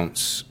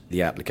announce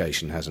the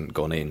application hasn't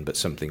gone in, but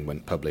something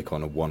went public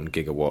on a 1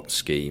 gigawatt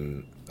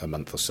scheme a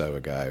month or so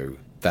ago.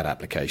 That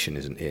application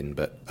isn't in,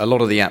 but a lot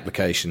of the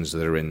applications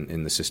that are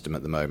in the system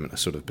at the moment are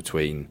sort of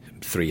between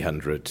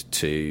 300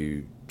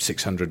 to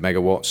 600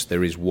 megawatts.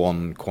 There is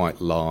one quite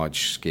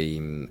large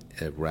scheme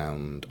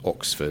around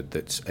Oxford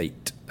that's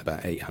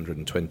about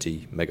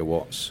 820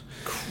 megawatts.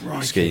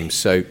 Crikey. Schemes.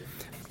 So,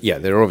 yeah,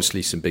 there are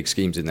obviously some big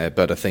schemes in there,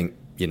 but I think,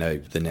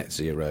 the net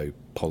zero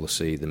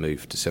policy, the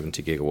move to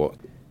 70 gigawatt,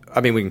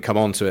 I mean, we can come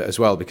on to it as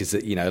well because, a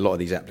lot of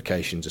these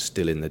applications are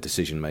still in the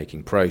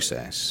decision-making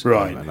process.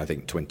 Right. And I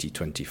think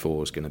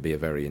 2024 is going to be a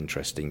very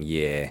interesting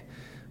year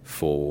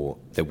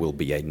there will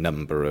be a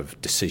number of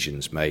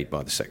decisions made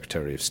by the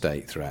Secretary of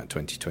State throughout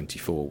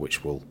 2024,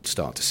 which will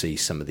start to see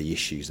some of the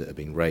issues that have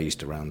been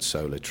raised around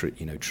solar,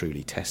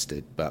 truly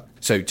tested. But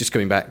so just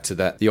coming back to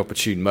that, the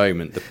opportune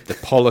moment, the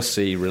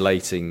policy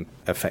relating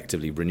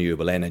effectively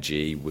renewable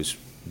energy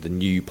the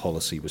new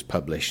policy was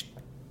published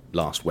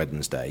last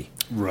Wednesday.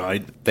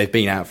 Right. They've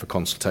been out for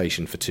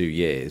consultation for 2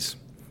 years.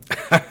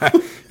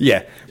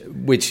 Yeah,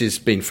 which has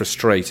been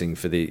frustrating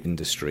for the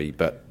industry,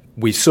 but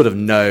we've sort of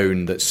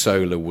known that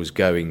solar was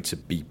going to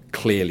be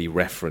clearly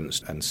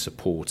referenced and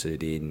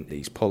supported in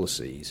these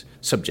policies,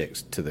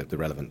 subject to the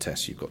relevant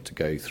tests you've got to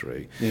go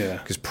through. Yeah.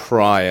 Because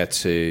prior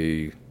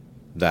to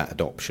that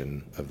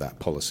adoption of that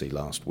policy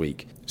last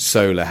week,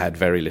 solar had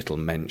very little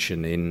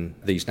mention in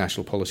these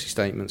national policy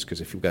statements, because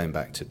if you're going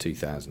back to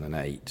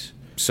 2008,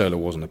 solar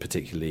wasn't a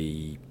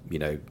particularly,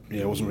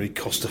 it wasn't really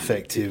cost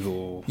effective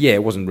or... Yeah,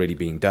 it wasn't really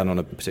being done on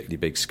a particularly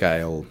big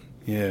scale.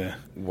 Yeah.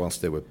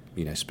 Whilst there were,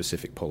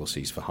 specific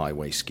policies for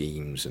highway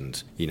schemes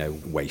and,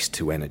 waste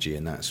to energy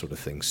and that sort of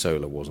thing,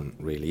 solar wasn't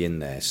really in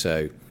there.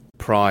 So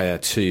prior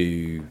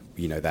to,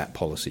 that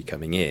policy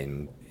coming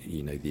in,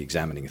 the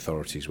examining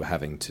authorities were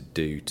having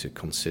to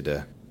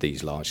consider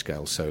these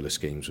large-scale solar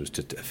schemes was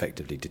to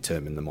effectively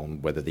determine them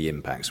on whether the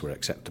impacts were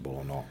acceptable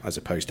or not, as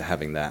opposed to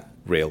having that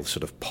real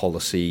sort of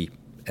policy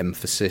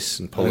emphasis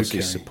and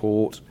policy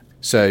support.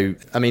 So,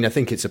 I mean, I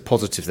think it's a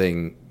positive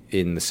thing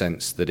in the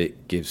sense that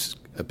it gives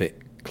a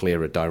bit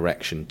clearer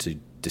direction to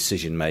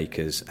decision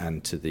makers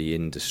and to the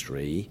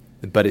industry,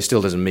 but it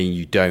still doesn't mean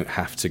you don't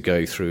have to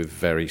go through a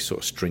very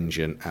sort of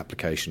stringent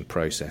application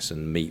process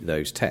and meet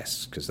those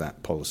tests, because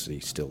that policy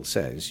still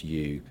says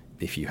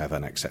if you have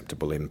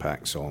unacceptable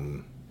impacts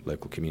on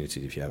local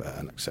communities, if you have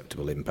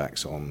unacceptable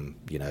impacts on,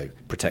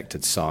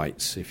 protected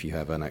sites, if you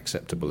have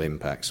unacceptable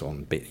impacts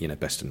on,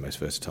 best and most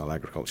versatile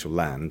agricultural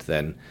land,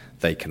 then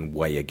they can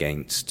weigh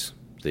against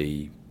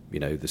the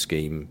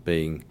scheme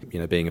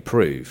being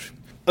approved.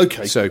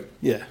 Okay. So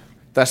yeah,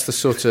 that's the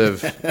sort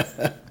of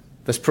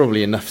that's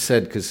probably enough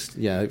said, because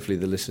hopefully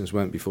the listeners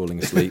won't be falling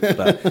asleep.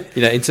 But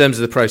in terms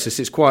of the process,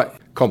 it's quite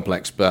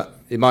complex. But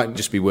it might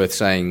just be worth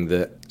saying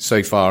that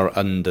so far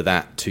under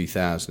that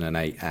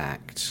 2008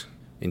 Act,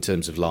 in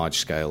terms of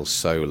large-scale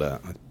solar,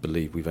 I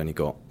believe we've only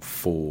got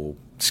 4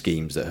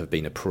 schemes that have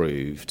been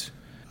approved.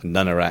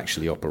 None are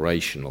actually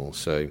operational.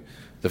 So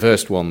the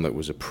first one that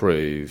was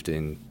approved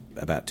in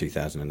about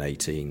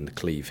 2018, the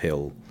Cleve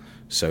Hill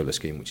solar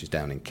scheme, which is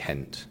down in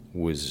Kent,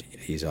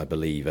 is I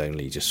believe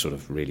only just sort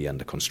of really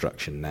under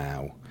construction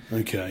now.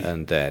 Okay.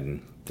 And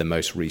then the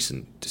most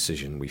recent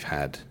decision we've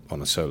had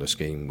on a solar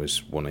scheme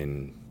was one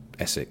in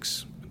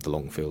Essex, the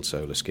Longfield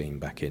solar scheme,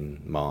 back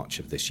in March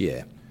of this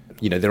year.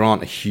 There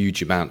aren't a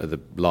huge amount of the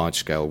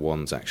large-scale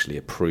ones actually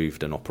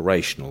approved and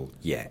operational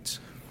yet.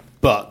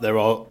 But there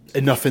are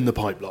enough in the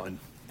pipeline.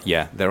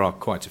 Yeah, there are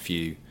quite a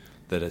few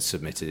that are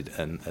submitted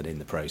and in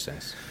the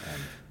process.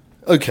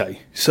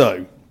 Okay,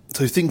 so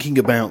thinking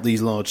about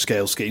these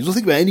large-scale schemes, or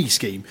think about any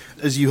scheme,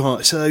 as you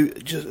are. So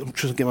I'm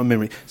trying to get my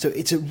memory. So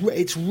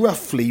it's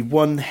roughly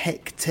 1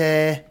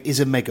 hectare is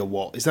a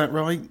megawatt. Is that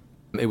right?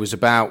 It was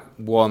about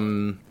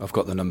I've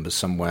got the numbers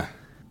somewhere.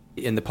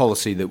 In the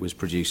policy that was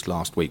produced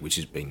last week, which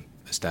has been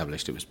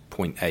established, it was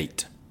between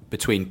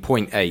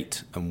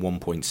 0.8 and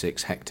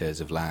 1.6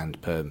 hectares of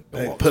land per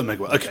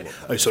megawatt. Okay.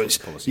 Oh, so it's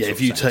if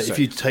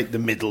you take the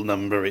middle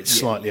number, it's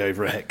slightly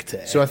over a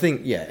hectare. So I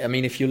think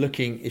if you're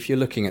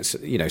looking at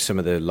some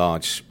of the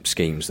large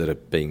schemes that are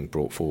being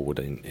brought forward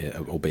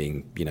or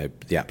being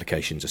the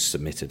applications are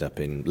submitted up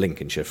in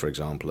Lincolnshire, for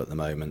example, at the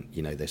moment,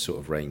 they sort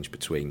of range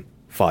between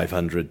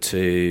 500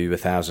 to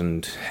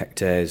 1,000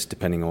 hectares,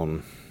 depending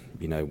on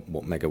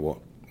what megawatt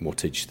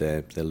wattage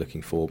they're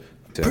looking for.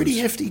 Pretty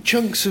hefty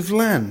chunks of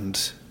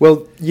land.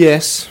 Well,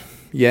 yes,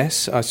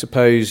 Yes, I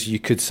suppose you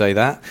could say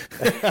that.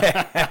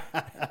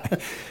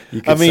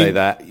 You could say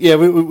that. Yeah,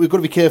 we've got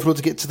to be careful not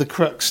to get to the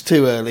crux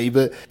too early,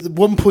 but the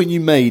one point you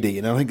made,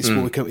 Ian, I think it's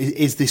what we come,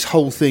 is this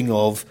whole thing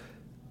of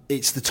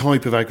it's the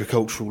type of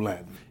agricultural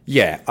land.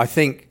 Yeah, I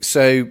think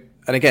so.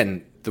 And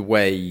again, the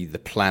way the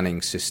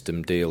planning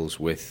system deals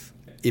with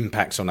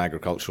impacts on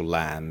agricultural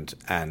land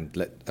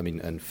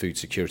and food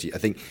security, I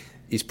think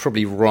it's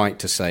probably right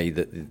to say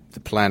that the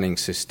planning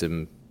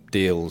system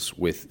deals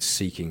with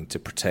seeking to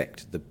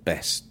protect the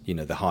best,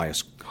 the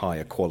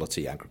higher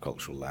quality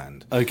agricultural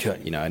land. Okay.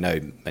 I know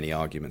many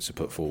arguments are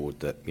put forward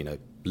that,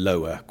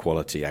 lower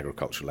quality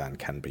agricultural land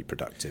can be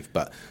productive,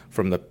 but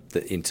from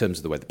in terms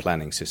of the way the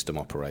planning system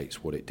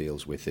operates, what it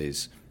deals with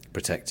is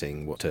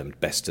protecting what's termed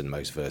best and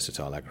most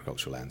versatile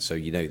agricultural land. So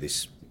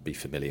this, be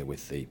familiar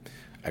with the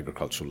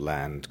agricultural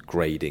land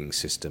grading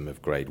system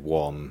of grade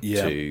 1, 2,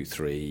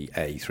 3A,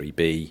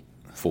 3B,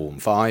 4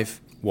 and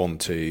 5. 1,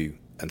 2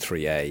 and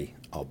 3A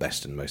are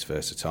best and most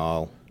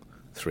versatile.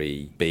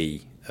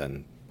 3B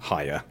and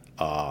higher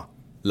are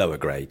lower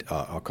grade,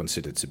 are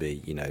considered to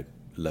be,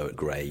 lower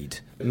grade.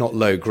 Not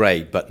low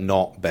grade, but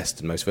not best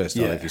and most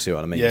versatile, if you see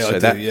what I mean. Yeah, so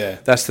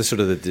that's the sort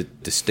of the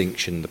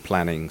distinction the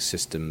planning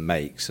system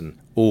makes, and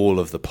all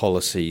of the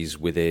policies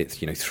with it,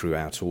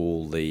 throughout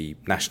all the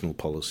national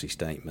policy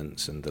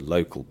statements and the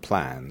local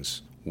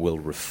plans will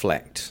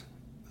reflect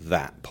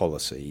that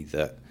policy,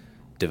 that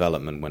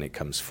development when it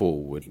comes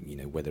forward,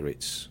 whether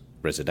it's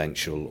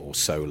residential or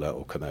solar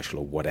or commercial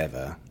or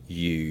whatever,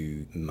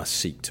 you must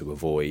seek to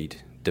avoid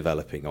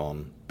developing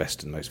on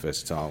best and most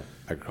versatile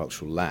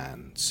agricultural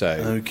land.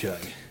 So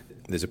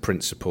there's a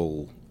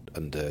principle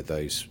under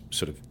those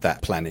sort of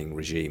that planning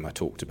regime I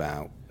talked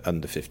about,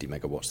 under 50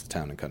 megawatts, the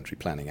Town and Country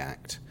Planning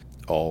Act,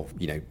 of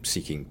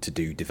seeking to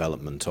do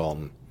development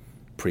on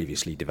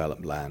previously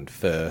developed land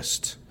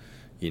first.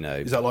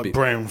 Is that like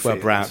brownfield? Well,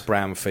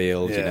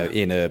 brownfield,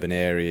 in urban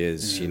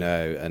areas,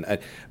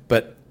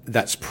 but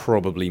that's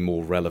probably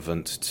more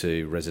relevant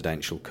to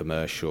residential,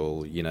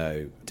 commercial,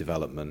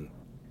 development.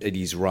 It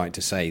is right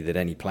to say that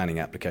any planning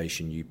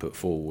application you put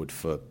forward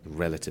for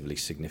relatively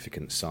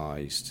significant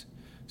sized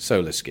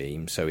solar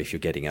scheme, so if you're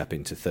getting up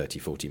into 30,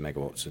 40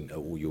 megawatts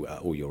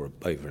or you're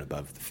over and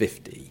above the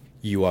 50,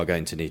 you are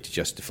going to need to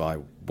justify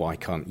why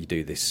can't you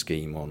do this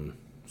scheme on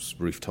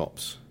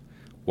rooftops?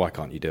 Why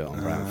can't you do it on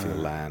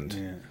brownfield land?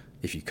 Yeah.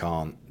 If you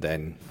can't,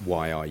 then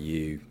why are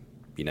you,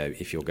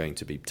 if you're going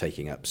to be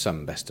taking up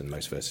some best and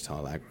most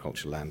versatile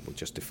agricultural land, will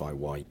justify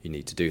why you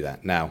need to do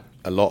that. Now,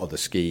 a lot of the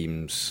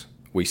schemes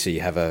we see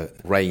have a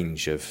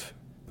range of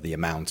the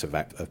amount of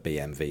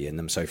BMV in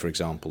them. So, for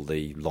example,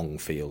 the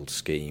Longfield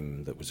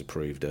scheme that was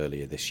approved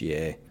earlier this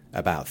year,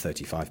 about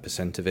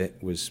 35% of it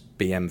was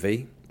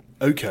BMV.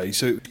 Okay,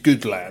 so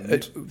good land.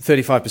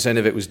 35%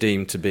 of it was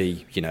deemed to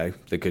be,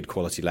 the good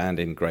quality land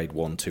in grade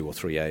 1, 2 or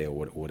 3A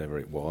or whatever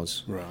it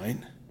was. Right.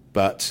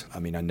 But, I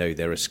know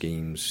there are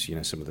schemes,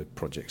 some of the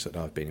projects that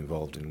I've been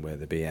involved in where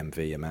the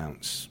BMV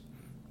amounts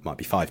might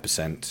be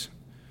 5%,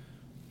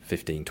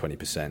 15,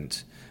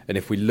 20%. And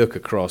if we look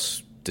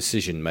across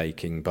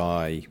decision-making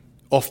by,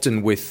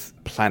 often with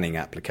planning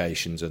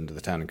applications under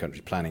the Town and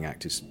Country Planning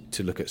Act, is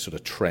to look at sort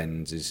of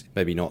trends, is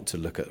maybe not to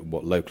look at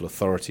what local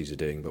authorities are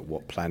doing, but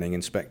what planning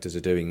inspectors are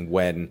doing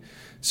when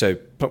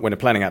a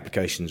planning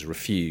application is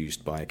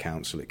refused by a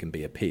council, it can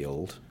be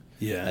appealed.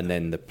 Yeah. And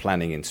then the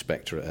planning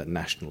inspector at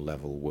national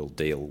level will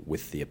deal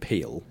with the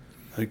appeal.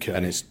 Okay.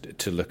 And it's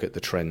to look at the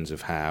trends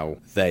of how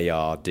they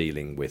are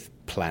dealing with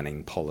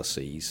planning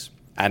policies.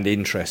 And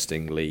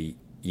interestingly,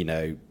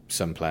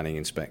 some planning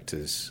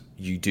inspectors,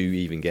 you do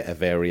even get a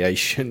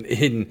variation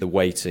in the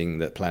weighting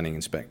that planning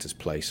inspectors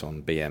place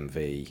on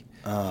BMV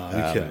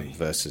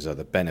versus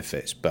other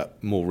benefits.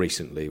 But more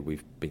recently,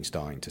 we've been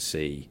starting to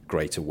see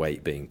greater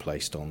weight being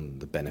placed on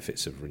the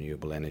benefits of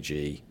renewable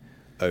energy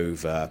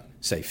over,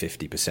 say,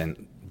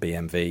 50%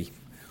 BMV,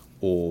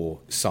 or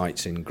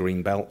sites in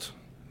Greenbelt.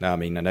 Now,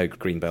 I know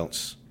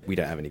Greenbelts, we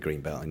don't have any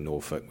Greenbelt in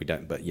Norfolk, we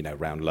don't, but,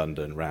 around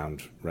London,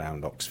 round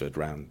Oxford,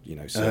 round,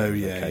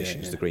 certain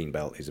locations, the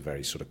Greenbelt is a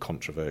very sort of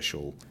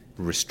controversial,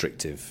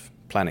 restrictive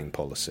planning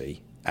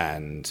policy,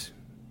 and,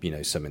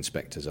 some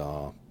inspectors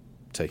are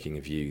taking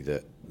a view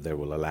that they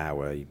will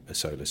allow a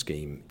solar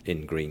scheme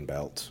in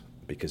Greenbelt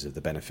because of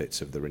the benefits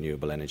of the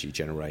renewable energy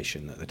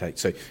generation that they take.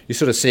 So you're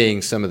sort of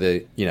seeing some of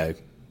the,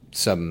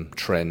 some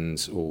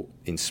trends or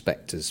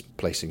inspectors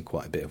placing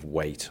quite a bit of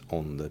weight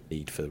on the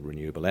need for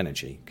renewable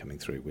energy coming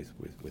through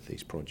with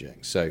these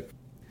projects. So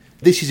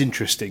this is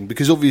interesting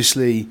because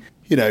obviously,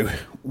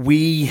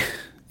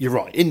 you're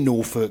right, in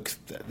Norfolk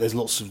there's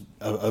lots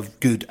of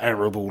good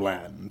arable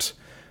land,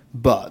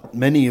 but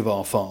many of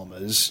our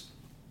farmers,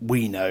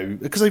 we know,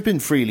 because they've been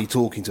freely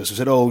talking to us, have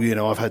said,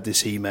 I've had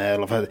this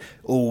email,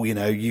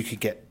 you could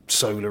get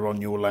solar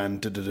on your land,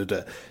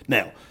 da-da-da-da.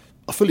 Now,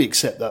 I fully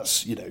accept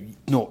that's,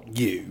 not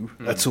you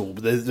at all,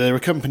 but there are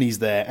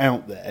companies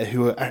out there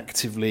who are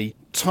actively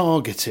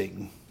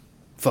targeting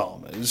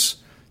farmers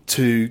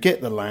to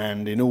get the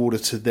land in order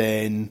to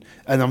then,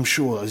 and I'm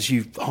sure as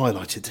you've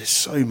highlighted, there's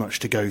so much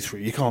to go through.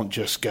 You can't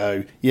just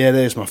go, yeah,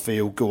 there's my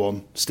field, go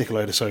on, stick a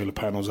load of solar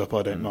panels up,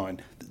 I don't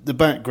mind. The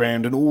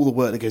background and all the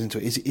work that goes into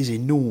it is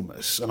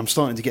enormous, and I'm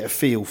starting to get a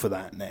feel for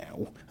that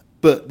now.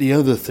 But the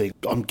other thing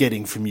I'm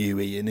getting from you,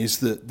 Ian, is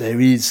that there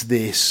is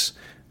this,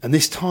 and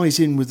this ties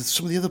in with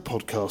some of the other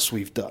podcasts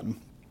we've done,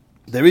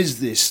 there is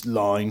this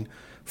line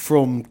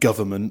from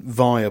government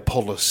via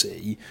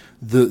policy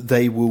that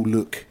they will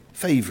look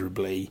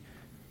favourably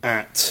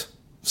at,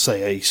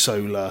 say, a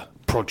solar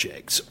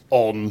project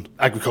on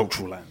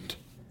agricultural land.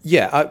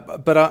 Yeah,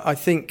 but I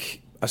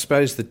think, I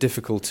suppose the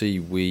difficulty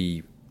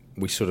we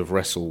sort of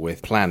wrestle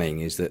with planning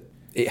is that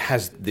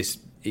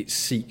it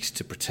seeks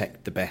to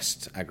protect the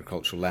best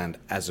agricultural land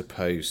as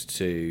opposed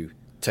to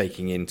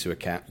taking into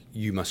account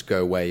you must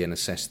go away and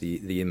assess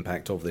the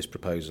impact of this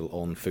proposal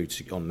on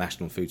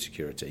national food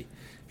security.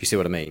 If you see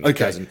what I mean?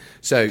 Okay.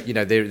 So,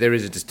 there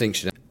is a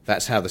distinction.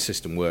 That's how the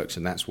system works,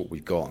 and that's what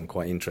we've got. And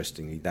quite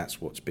interestingly,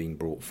 that's what's been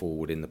brought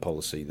forward in the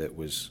policy that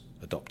was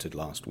adopted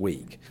last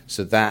week.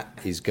 So that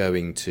is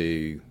going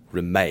to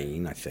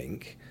remain, I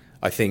think.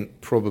 I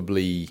think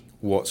probably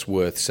what's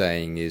worth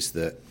saying is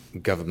that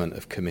government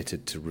have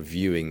committed to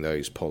reviewing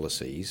those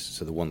policies.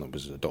 So the one that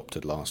was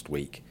adopted last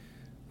week,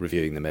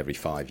 reviewing them every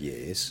 5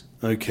 years.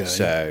 Okay.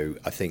 So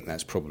I think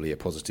that's probably a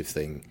positive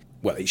thing.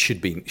 Well, it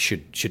should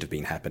have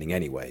been happening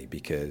anyway,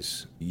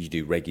 because you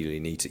do regularly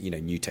need to,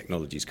 new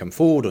technologies come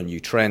forward or new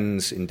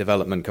trends in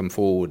development come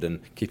forward, and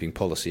keeping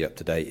policy up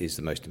to date is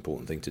the most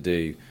important thing to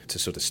do, to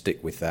sort of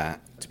stick with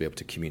that, to be able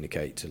to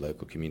communicate to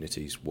local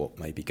communities what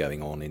may be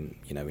going on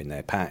in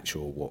their patch,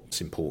 or what's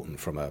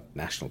important from a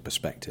national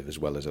perspective as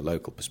well as a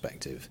local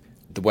perspective.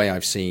 The way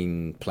I've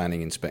seen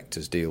planning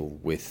inspectors deal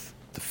with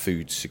the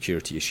food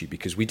security issue,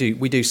 because we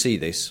do see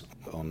this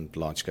on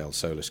large-scale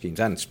solar schemes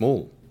and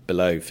small,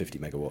 below 50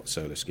 megawatt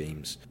solar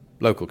schemes,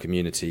 local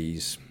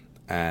communities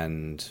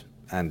and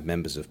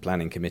members of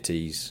planning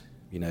committees,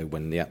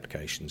 when the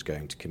application's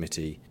going to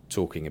committee,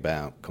 talking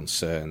about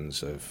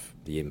concerns of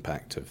the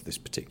impact of this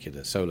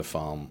particular solar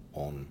farm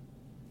on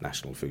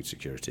national food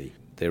security.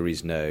 There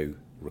is no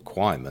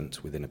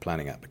requirement within a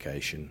planning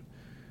application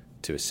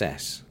to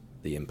assess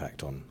the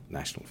impact on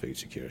national food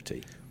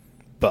security.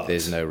 But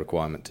there's no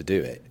requirement to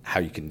do it.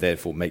 How you can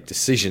therefore make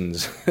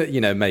decisions,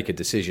 make a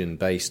decision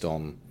based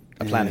on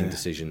a planning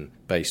decision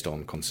based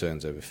on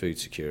concerns over food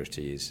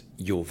security, is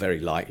you're very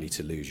likely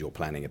to lose your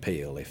planning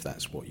appeal if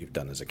that's what you've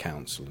done as a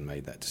council and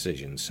made that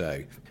decision.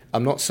 So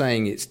I'm not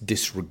saying it's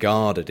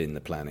disregarded in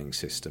the planning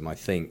system. I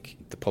think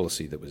the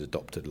policy that was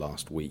adopted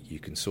last week, you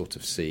can sort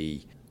of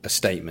see a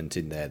statement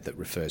in there that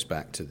refers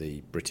back to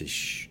the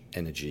British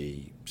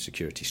Energy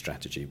Security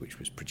Strategy, which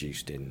was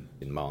produced in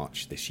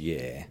March this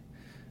year.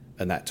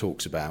 And that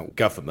talks about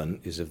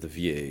government is of the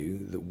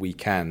view that we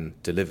can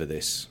deliver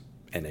this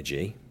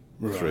energy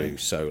through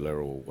solar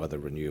or other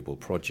renewable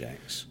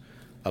projects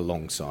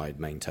alongside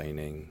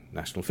maintaining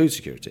national food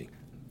security.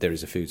 There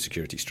is a food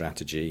security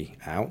strategy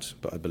out,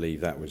 but I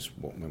believe that was,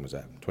 when was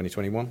that,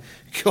 2021?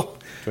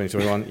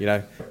 2021,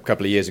 a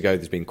couple of years ago.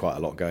 There's been quite a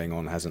lot going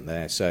on, hasn't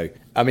there? So,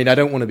 I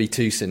don't want to be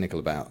too cynical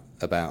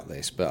about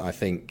this, but I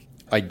think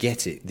I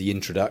get it. The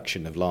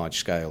introduction of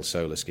large-scale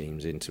solar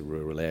schemes into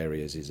rural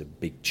areas is a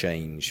big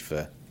change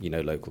for,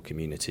 local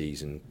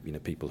communities and,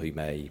 people who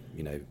may,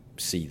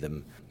 see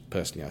them.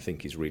 Personally, I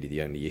think is really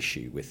the only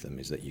issue with them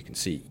is that you can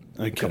see.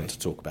 Okay. We'll come to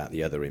talk about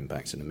the other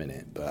impacts in a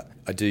minute, but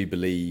I do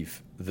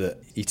believe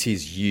that it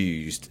is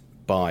used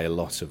by a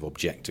lot of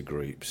objector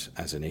groups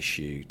as an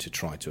issue to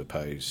try to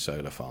oppose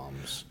solar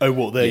farms. Oh,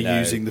 what, they're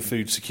using the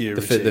food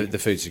security? The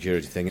food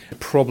security thing. The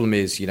problem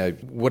is,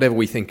 whatever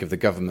we think of the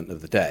government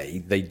of the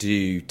day, they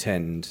do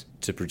tend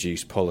to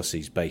produce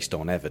policies based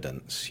on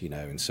evidence,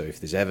 and so if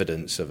there's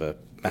evidence of a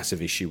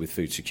massive issue with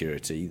food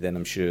security, then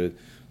I'm sure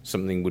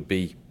something would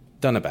be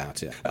done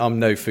about it. I'm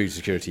no food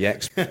security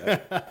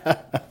expert,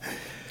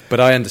 but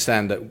I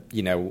understand that,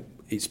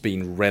 it's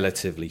been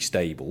relatively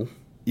stable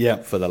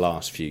for the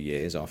last few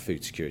years, our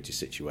food security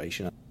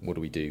situation. What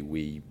do?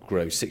 We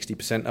grow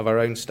 60% of our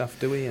own stuff,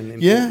 do we, and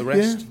import the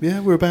rest?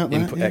 Yeah, we're about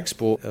that.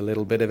 Export a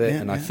little bit of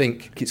it, I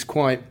think it's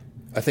quite...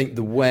 I think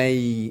the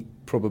way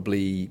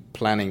probably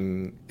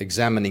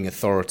examining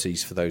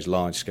authorities for those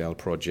large-scale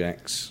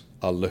projects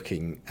are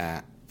looking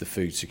at the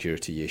food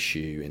security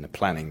issue in a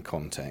planning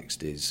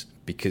context is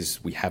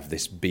because we have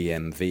this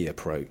BMV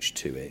approach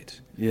to it.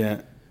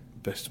 Yeah,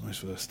 best and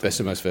most versatile. Best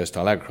and most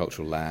versatile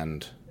agricultural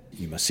land.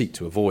 You must seek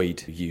to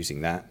avoid using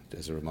that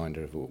as a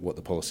reminder of what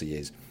the policy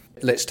is.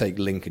 Let's take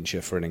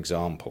Lincolnshire for an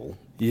example.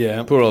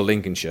 Yeah. Poor old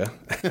Lincolnshire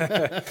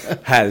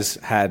has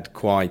had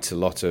quite a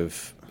lot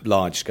of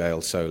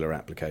large-scale solar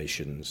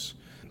applications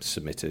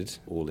submitted,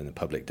 all in the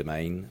public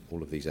domain.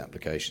 All of these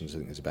applications, I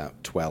think there's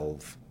about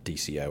 12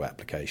 DCO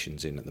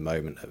applications in at the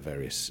moment at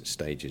various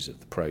stages of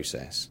the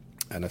process.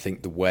 And I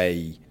think the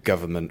way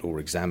government or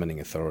examining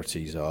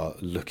authorities are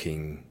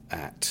looking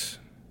at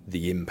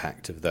the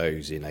impact of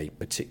those in a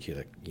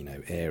particular,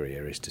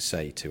 area is to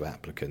say to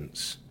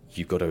applicants,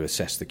 you've got to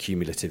assess the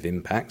cumulative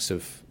impacts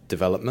of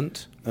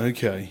development.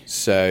 Okay.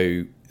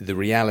 So the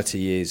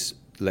reality is,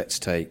 let's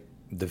take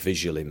the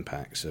visual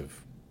impacts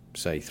of,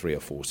 say, 3 or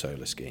 4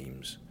 solar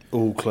schemes.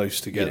 All close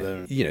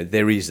together.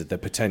 There is the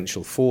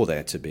potential for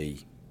there to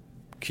be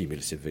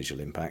cumulative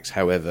visual impacts.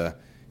 However,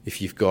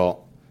 if you've got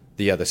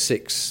the other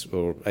 6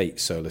 or 8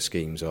 solar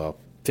schemes are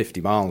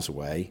 50 miles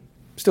away,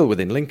 still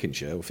within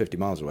Lincolnshire or 50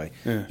 miles away,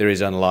 there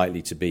is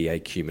unlikely to be a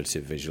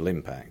cumulative visual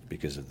impact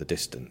because of the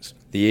distance.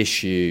 The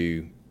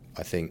issue,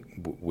 I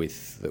think,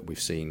 that we've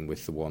seen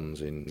with the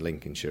ones in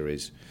Lincolnshire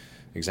is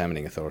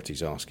examining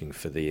authorities asking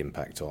for the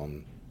impact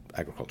on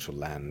agricultural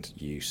land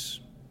use,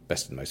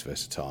 best and most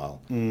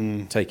versatile,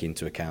 take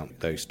into account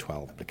those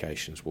 12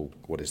 applications. Well,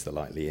 what is the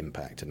likely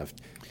impact? And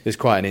there's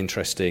quite an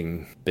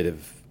interesting bit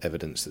of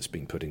evidence that's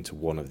been put into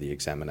one of the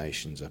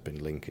examinations up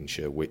in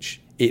Lincolnshire,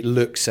 which it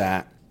looks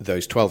at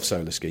those 12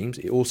 solar schemes.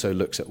 It also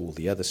looks at all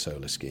the other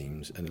solar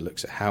schemes, and it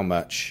looks at how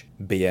much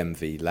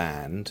BMV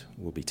land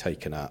will be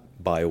taken up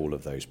by all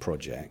of those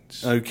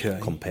projects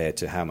compared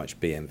to how much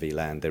BMV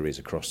land there is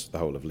across the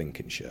whole of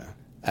Lincolnshire.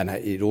 And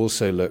it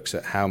also looks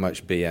at how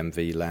much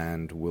BMV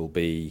land will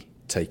be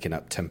taken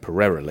up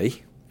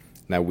temporarily.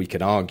 Now, we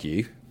can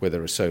argue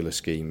whether a solar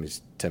scheme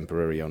is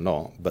temporary or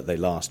not, but they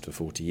last for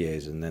 40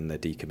 years and then they're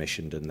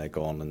decommissioned and they're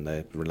gone and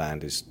their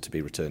land is to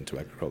be returned to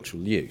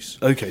agricultural use.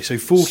 Okay, so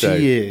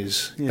 40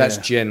 years. Yeah. That's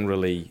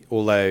generally,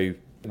 although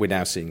we're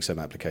now seeing some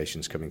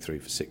applications coming through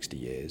for 60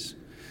 years.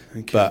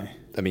 Okay. But,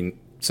 I mean,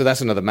 so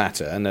that's another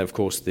matter. And, of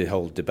course, the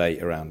whole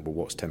debate around, well,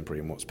 what's temporary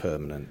and what's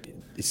permanent,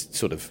 it's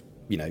sort of,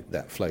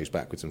 that flows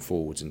backwards and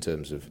forwards in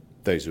terms of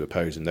those who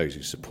oppose and those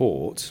who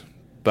support.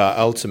 But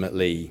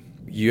ultimately,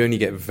 you only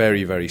get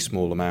very, very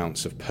small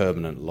amounts of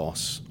permanent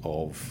loss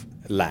of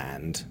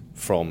land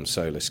from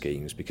solar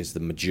schemes because the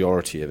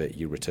majority of it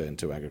you return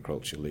to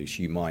agricultural use.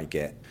 You might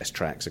get less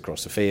tracks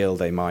across the field,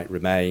 they might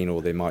remain,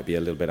 or there might be a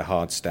little bit of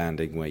hard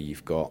standing where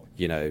you've got,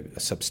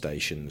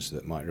 substations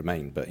that might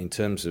remain. But in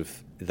terms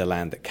of the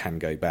land that can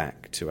go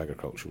back to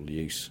agricultural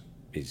use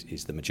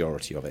is the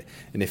majority of it.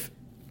 And if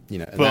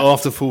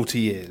after 40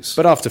 years.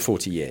 But after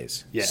 40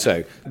 years. Yeah.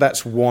 So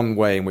that's one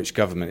way in which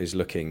government is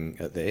looking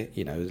at this,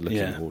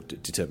 or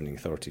determining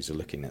authorities are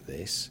looking at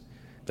this.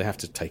 They have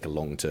to take a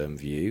long-term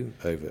view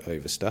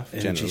over stuff,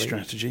 energy generally.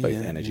 Strategy,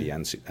 both energy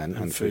and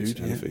food,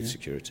 food yeah.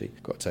 security.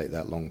 Got to take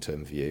that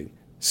long-term view.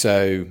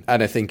 So,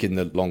 and I think in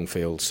the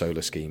Longfield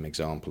solar scheme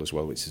example as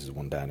well, which is the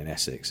one down in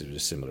Essex, there was a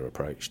similar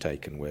approach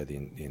taken where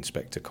the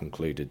inspector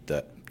concluded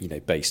that,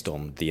 based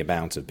on the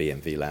amount of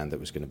BMV land that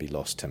was going to be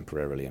lost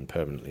temporarily and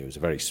permanently, it was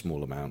a very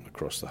small amount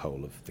across the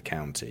whole of the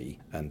county,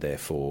 and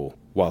therefore,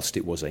 whilst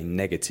it was a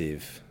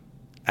negative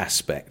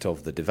aspect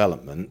of the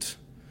development,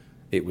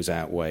 it was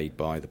outweighed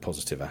by the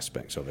positive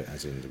aspects of it,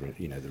 as in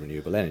the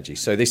renewable energy.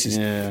 So this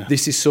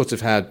is sort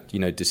of how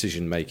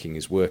decision making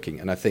is working.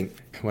 And I think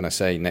when I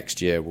say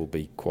next year will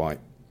be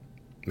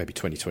maybe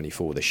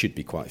 2024, there should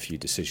be quite a few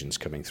decisions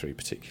coming through,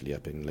 particularly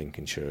up in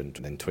Lincolnshire, and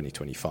then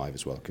 2025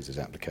 as well, because there's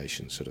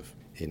applications sort of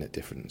in at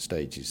different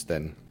stages.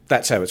 Then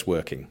that's how it's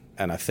working.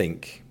 And I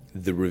think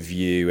the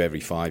review every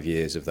 5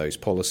 years of those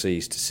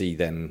policies to see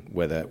then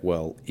whether,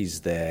 are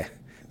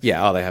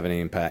they having an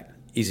impact?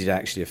 Is it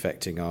actually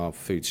affecting our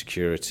food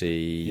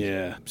security?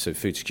 Yeah. So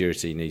food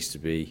security needs to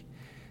be,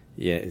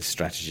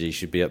 strategy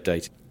should be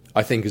updated.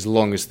 I think as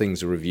long as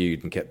things are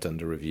reviewed and kept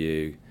under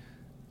review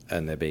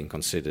and they're being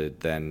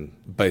considered, then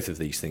both of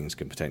these things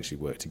can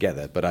potentially work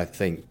together. But I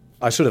think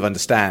I sort of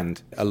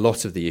understand a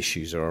lot of the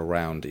issues are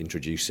around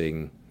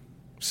introducing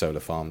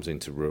solar farms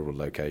into rural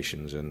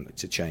locations, and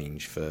it's a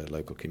change for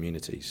local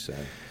communities. So.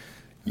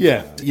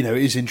 Yeah, it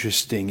is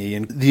interesting,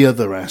 Ian, the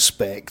other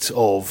aspect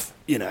of,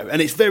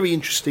 and it's very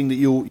interesting that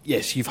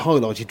you've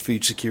highlighted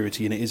food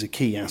security, and it is a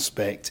key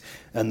aspect,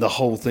 and the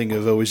whole thing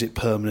of, is it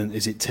permanent,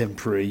 is it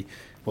temporary?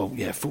 Well,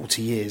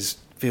 40 years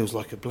feels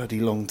like a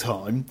bloody long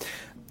time,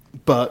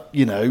 but,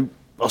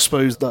 I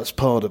suppose that's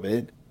part of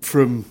it.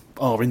 From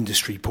our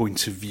industry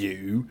point of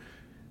view,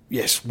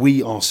 yes,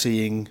 we are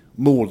seeing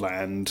more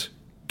land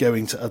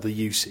going to other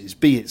uses,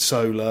 be it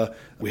solar.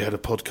 We had a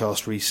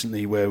podcast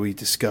recently where we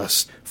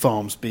discussed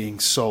farms being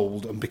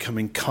sold and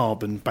becoming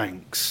carbon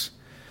banks.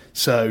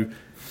 So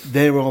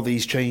there are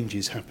these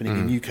changes happening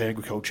in UK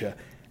agriculture,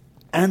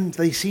 and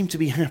they seem to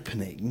be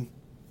happening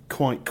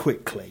quite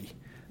quickly.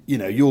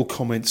 Your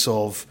comments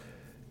of,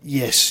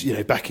 yes,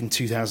 back in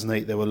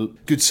 2008 there were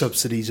good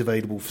subsidies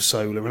available for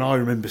solar, and I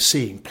remember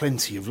seeing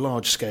plenty of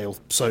large-scale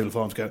solar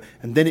farms go,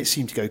 and then it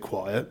seemed to go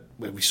quiet,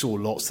 where we saw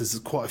lots. There's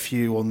quite a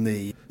few on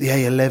the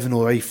A11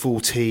 or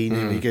A14,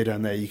 and you go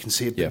down there, you can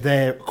see it, but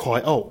they're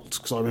quite old,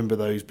 because I remember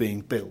those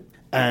being built.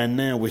 And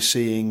now we're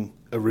seeing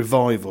a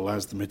revival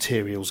as the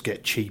materials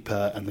get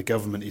cheaper and the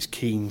government is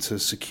keen to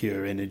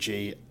secure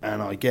energy,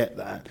 and I get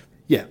that.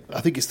 Yeah, I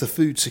think it's the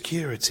food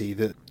security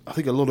that I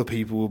think a lot of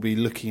people will be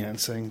looking at and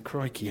saying,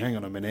 crikey, hang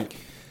on a minute.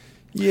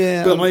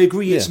 Yeah, but I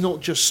agree, it's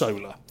not just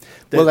solar.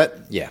 There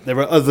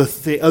are other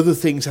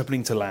things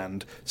happening to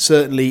land,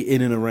 certainly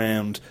in and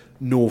around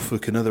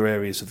Norfolk and other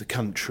areas of the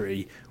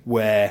country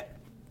where,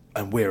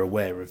 and we're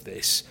aware of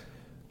this,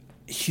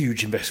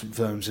 huge investment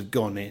firms have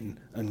gone in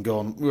and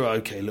gone, right,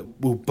 okay, look,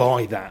 we'll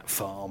buy that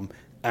farm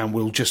and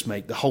we'll just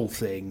make the whole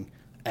thing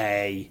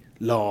a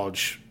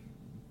large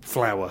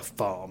flower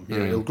farm. You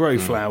know, it'll grow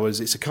flowers,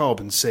 it's a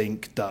carbon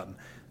sink, done.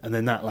 And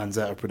then that lands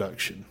out of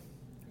production.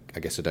 I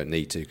guess I don't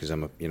need to because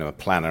I'm a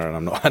planner and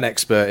I'm not an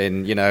expert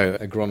in,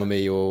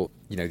 agronomy or,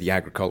 the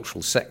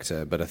agricultural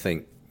sector. But I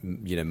think,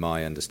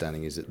 my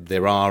understanding is that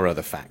there are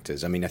other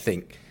factors. I mean, I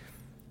think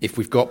if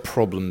we've got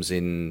problems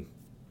in,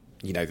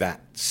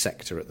 that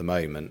sector at the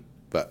moment,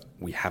 but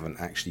we haven't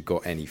actually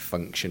got any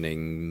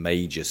functioning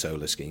major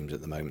solar schemes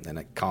at the moment, then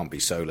it can't be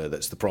solar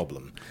that's the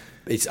problem.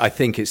 I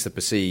think it's the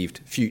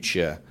perceived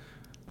future,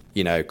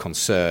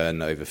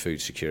 concern over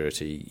food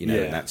security,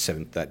 and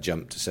that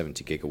jump to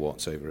 70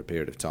 gigawatts over a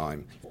period of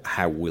time.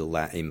 How will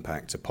that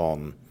impact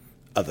upon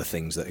other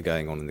things that are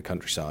going on in the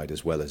countryside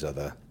as well as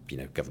other,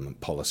 government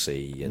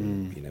policy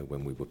and,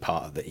 when we were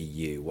part of the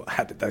EU,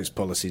 how did those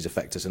policies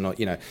affect us or not?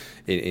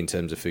 In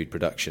terms of food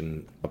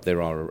production,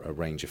 there are a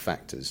range of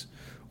factors.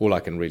 All I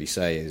can really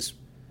say is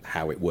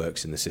how it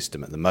works in the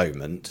system at the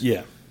moment.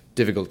 Yeah.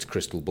 Difficult to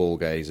crystal ball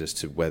gaze as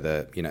to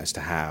whether, as to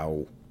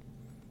how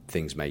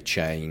things may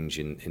change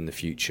in the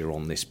future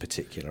on this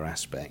particular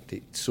aspect.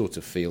 It sort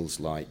of feels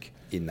like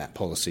in that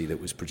policy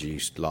that was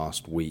produced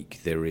last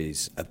week, there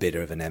is a bit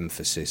of an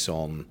emphasis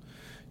on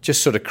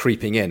just sort of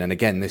creeping in. And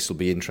again, this will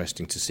be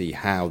interesting to see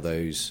how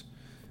those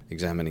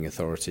examining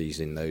authorities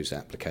in those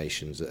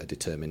applications that are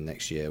determined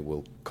next year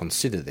will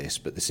consider this.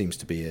 But there seems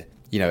to be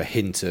a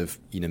hint of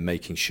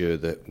making sure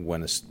that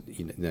when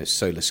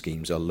solar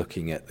schemes are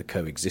looking at the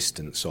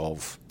coexistence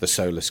of the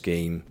solar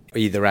scheme,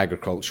 either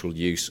agricultural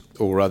use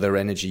or other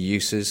energy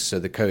uses, so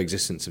the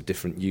coexistence of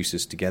different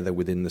uses together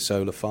within the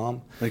solar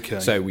farm. Okay.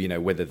 So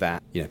whether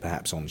that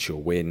perhaps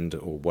onshore wind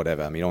or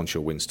whatever. I mean,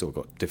 onshore wind's still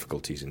got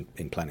difficulties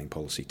in planning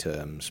policy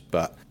terms,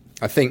 but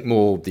I think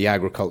more the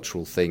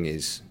agricultural thing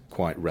is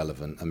quite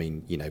relevant. I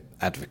mean,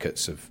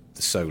 advocates of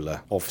the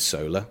solar,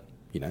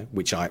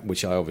 which I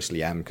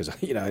obviously am because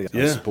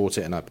I support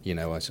it and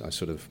I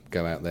sort of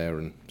go out there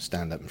and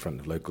stand up in front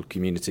of local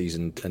communities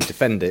and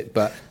defend it.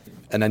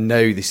 And I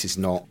know this has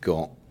not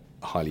got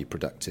highly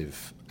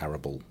productive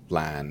arable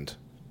land.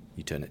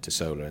 You turn it to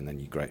solar and then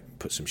you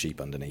put some sheep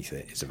underneath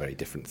it. It's a very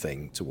different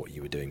thing to what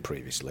you were doing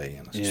previously.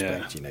 And I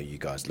suspect you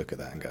guys look at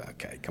that and go,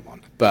 okay, come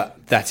on.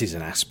 But that is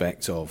an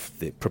aspect of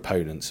the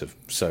proponents of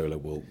solar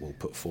will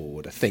put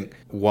forward. I think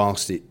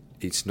whilst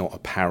it's not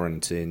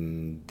apparent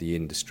in the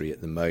industry at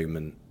the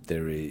moment,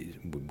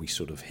 we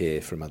sort of hear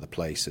from other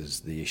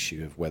places the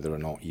issue of whether or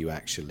not you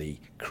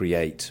actually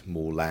create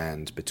more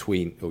land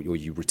or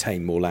you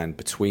retain more land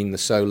between the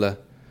solar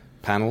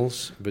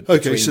panels.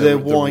 Okay, so they're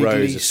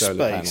widely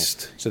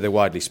spaced. So they're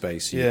widely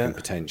spaced. So you can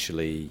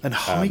potentially and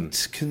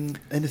height can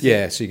anything.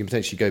 Yeah, so you can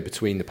potentially go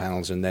between the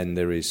panels, and then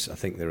there are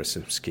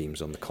some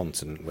schemes on the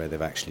continent where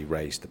they've actually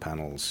raised the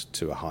panels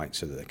to a height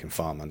so that they can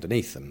farm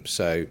underneath them.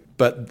 So,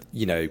 but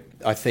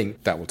I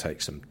think that will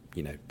take some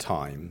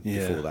time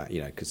before that,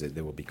 because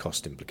there will be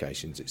cost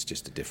implications. It's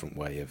just a different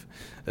way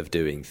of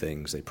doing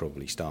things. They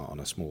probably start on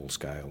a small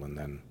scale and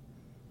then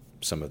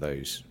some of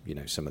those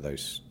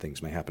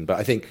things may happen. But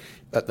I think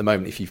at the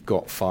moment, if you've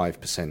got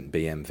 5%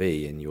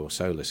 BMV in your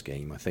solar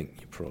scheme, I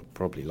think you're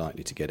probably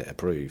likely to get it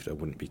approved. I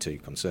wouldn't be too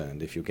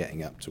concerned. If you're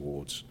getting up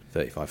towards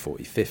 35,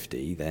 40,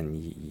 50,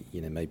 then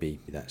maybe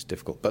that's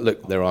difficult. But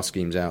look, there are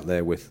schemes out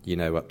there with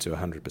up to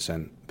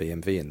 100%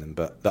 BMV in them,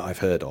 but that I've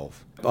heard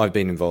of. I've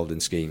been involved in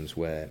schemes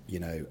where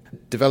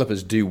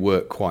developers do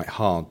work quite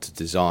hard to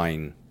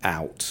design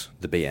out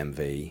the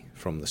BMV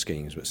from the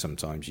schemes, but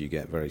sometimes you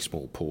get very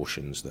small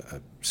portions that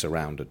are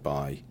surrounded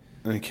by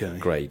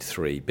grade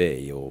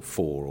 3B or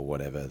 4 or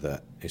whatever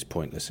that is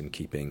pointless in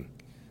keeping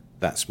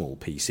that small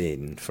piece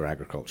in for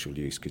agricultural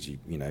use because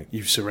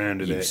you've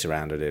surrounded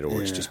it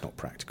or it's just not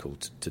practical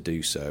to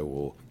do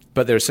so.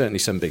 But there are certainly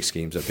some big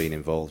schemes I've been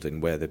involved in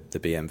where the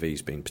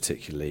BMV's been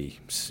particularly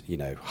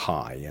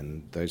high,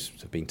 and those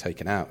have been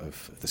taken out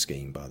of the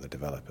scheme by the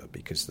developer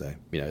because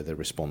they're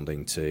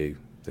responding to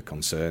the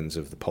concerns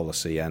of the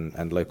policy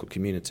and local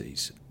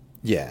communities.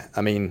 Yeah,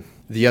 I mean,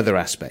 the other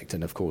aspect,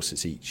 and of course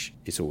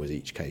it's always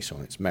each case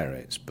on its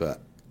merits,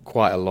 but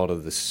quite a lot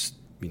of the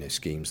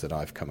schemes that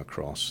I've come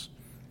across,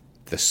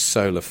 the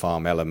solar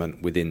farm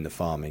element within the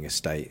farming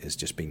estate has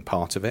just been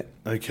part of it.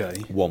 Okay.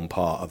 One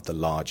part of the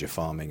larger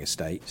farming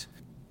estate,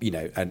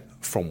 and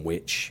from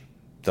which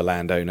the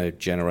landowner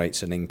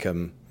generates an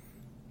income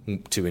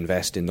to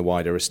invest in the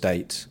wider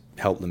estate,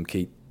 help them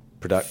keep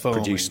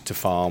produce to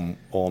farm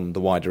on the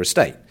wider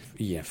estate.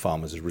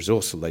 Farmers are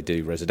resourceful. They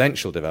do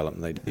residential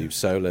development. They do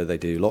solar. They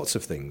do lots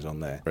of things on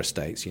their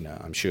estates.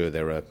 I'm sure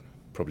there are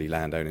probably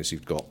landowners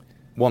who've got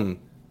one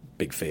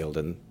big field,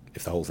 and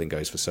if the whole thing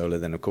goes for solar,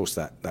 then of course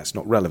that's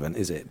not relevant,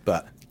 is it?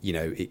 But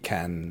it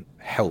can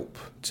help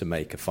to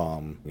make a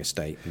farm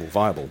estate more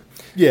viable.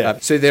 Yeah.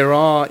 So there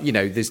are,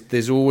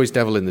 there's always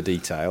devil in the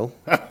detail,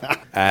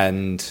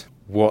 and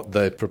what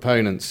the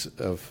proponents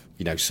of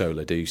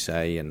solar do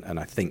say, and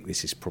I think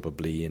this is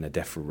probably in a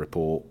DEFRA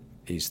report,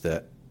 is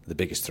that the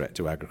biggest threat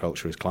to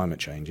agriculture is climate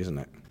change, isn't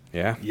it?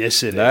 Yeah.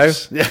 Yes, it no?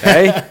 is.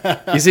 Hey?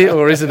 Is it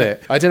or isn't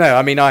it? I don't know.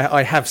 I mean,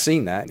 I have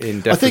seen that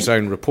in DEFRA's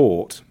own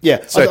report.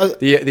 Yeah. So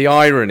the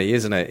irony,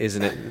 isn't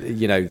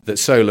it, that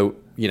solar,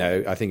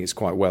 I think it's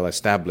quite well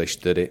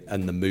established that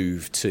the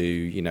move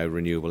to,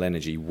 renewable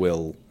energy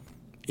will,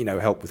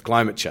 help with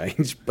climate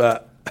change,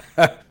 but...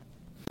 We're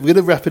going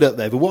to wrap it up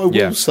there, but what I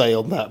will say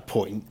on that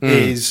point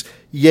is,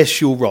 yes,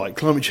 you're right,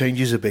 climate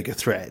change is a bigger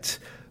threat,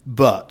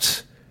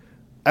 but...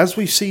 as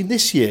we've seen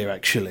this year,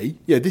 actually,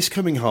 this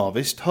coming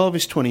harvest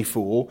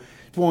 24,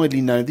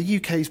 widely known, the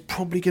UK is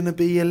probably going to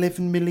be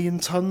 11 million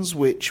tonnes,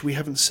 which we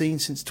haven't seen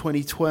since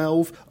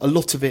 2012. A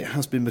lot of it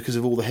has been because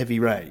of all the heavy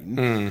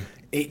rain.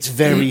 It's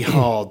very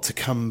hard to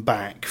come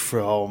back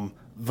from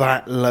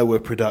that lower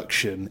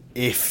production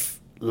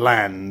if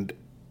land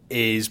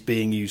is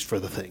being used for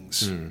other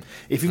things.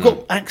 If you've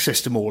got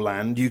access to more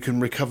land, you can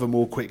recover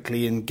more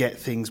quickly and get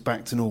things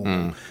back to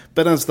normal.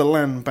 But as the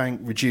land bank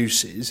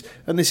reduces,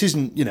 and this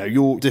isn't,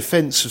 your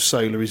defence of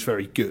solar is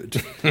very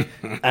good.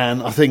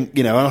 And I think,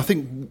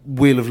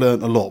 we'll have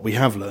learnt a lot. We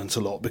have learnt a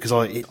lot because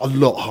it's a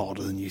lot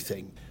harder than you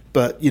think.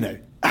 But,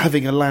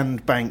 having a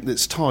land bank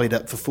that's tied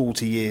up for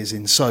 40 years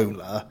in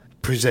solar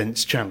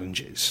presents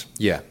challenges.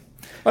 Yeah.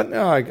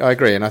 No, I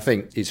agree. And I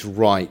think it's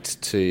right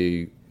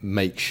to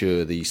make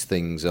sure these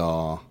things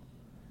are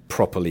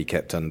properly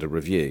kept under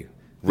review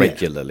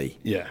regularly.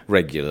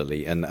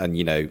 Regularly. And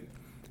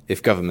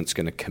if government's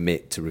going to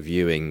commit to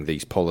reviewing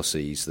these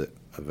policies that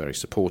are very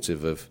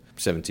supportive of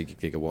 70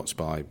 gigawatts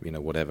by,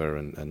 whatever,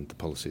 and the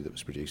policy that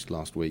was produced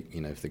last week,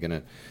 if they're going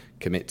to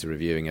commit to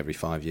reviewing every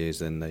 5 years,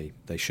 then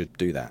they should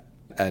do that.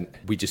 And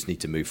we just need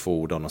to move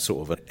forward on a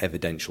sort of an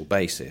evidential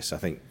basis. I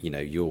think,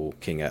 you're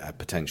looking at a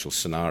potential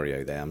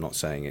scenario there. I'm not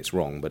saying it's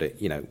wrong, but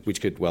which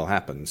could well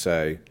happen.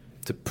 So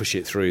to push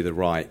it through the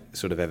right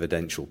sort of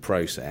evidential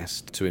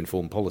process to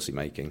inform policy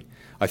making.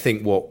 I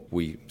think what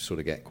we sort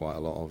of get quite a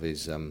lot of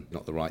is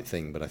not the right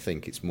thing, but I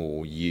think it's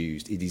more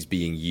used. It is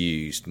being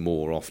used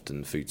more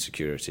often, food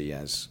security,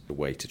 as a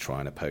way to try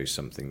and oppose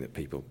something that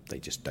people, they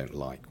just don't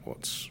like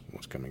what's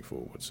coming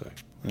forward. So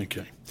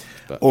okay,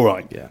 but, all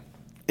right, yeah.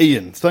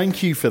 Ian,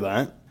 thank you for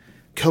that.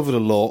 Covered a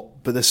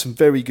lot, but there's some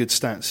very good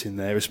stats in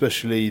there,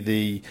 especially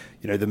the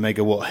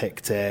megawatt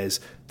hectares,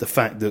 the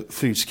fact that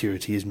food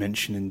security is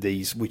mentioned in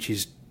these, which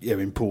is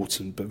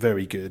important, but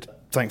very good.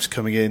 Thanks for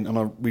coming in,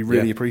 and we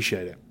really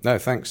appreciate it. No,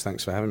 thanks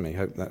for having me.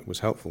 Hope that was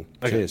helpful.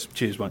 Okay.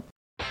 Cheers, mate.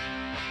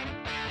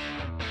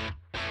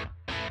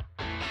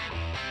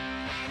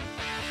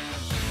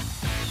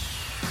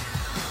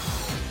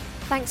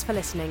 Thanks for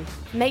listening.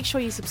 Make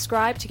sure you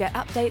subscribe to get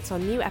updates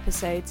on new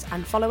episodes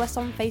and follow us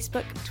on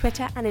Facebook,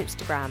 Twitter and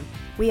Instagram.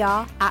 We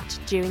are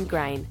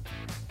 @DewingGrain.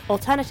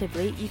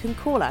 Alternatively, you can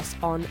call us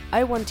on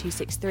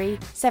 01263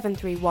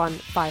 731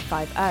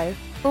 550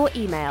 or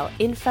email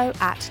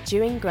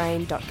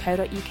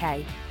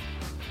info@dewinggrain.co.uk.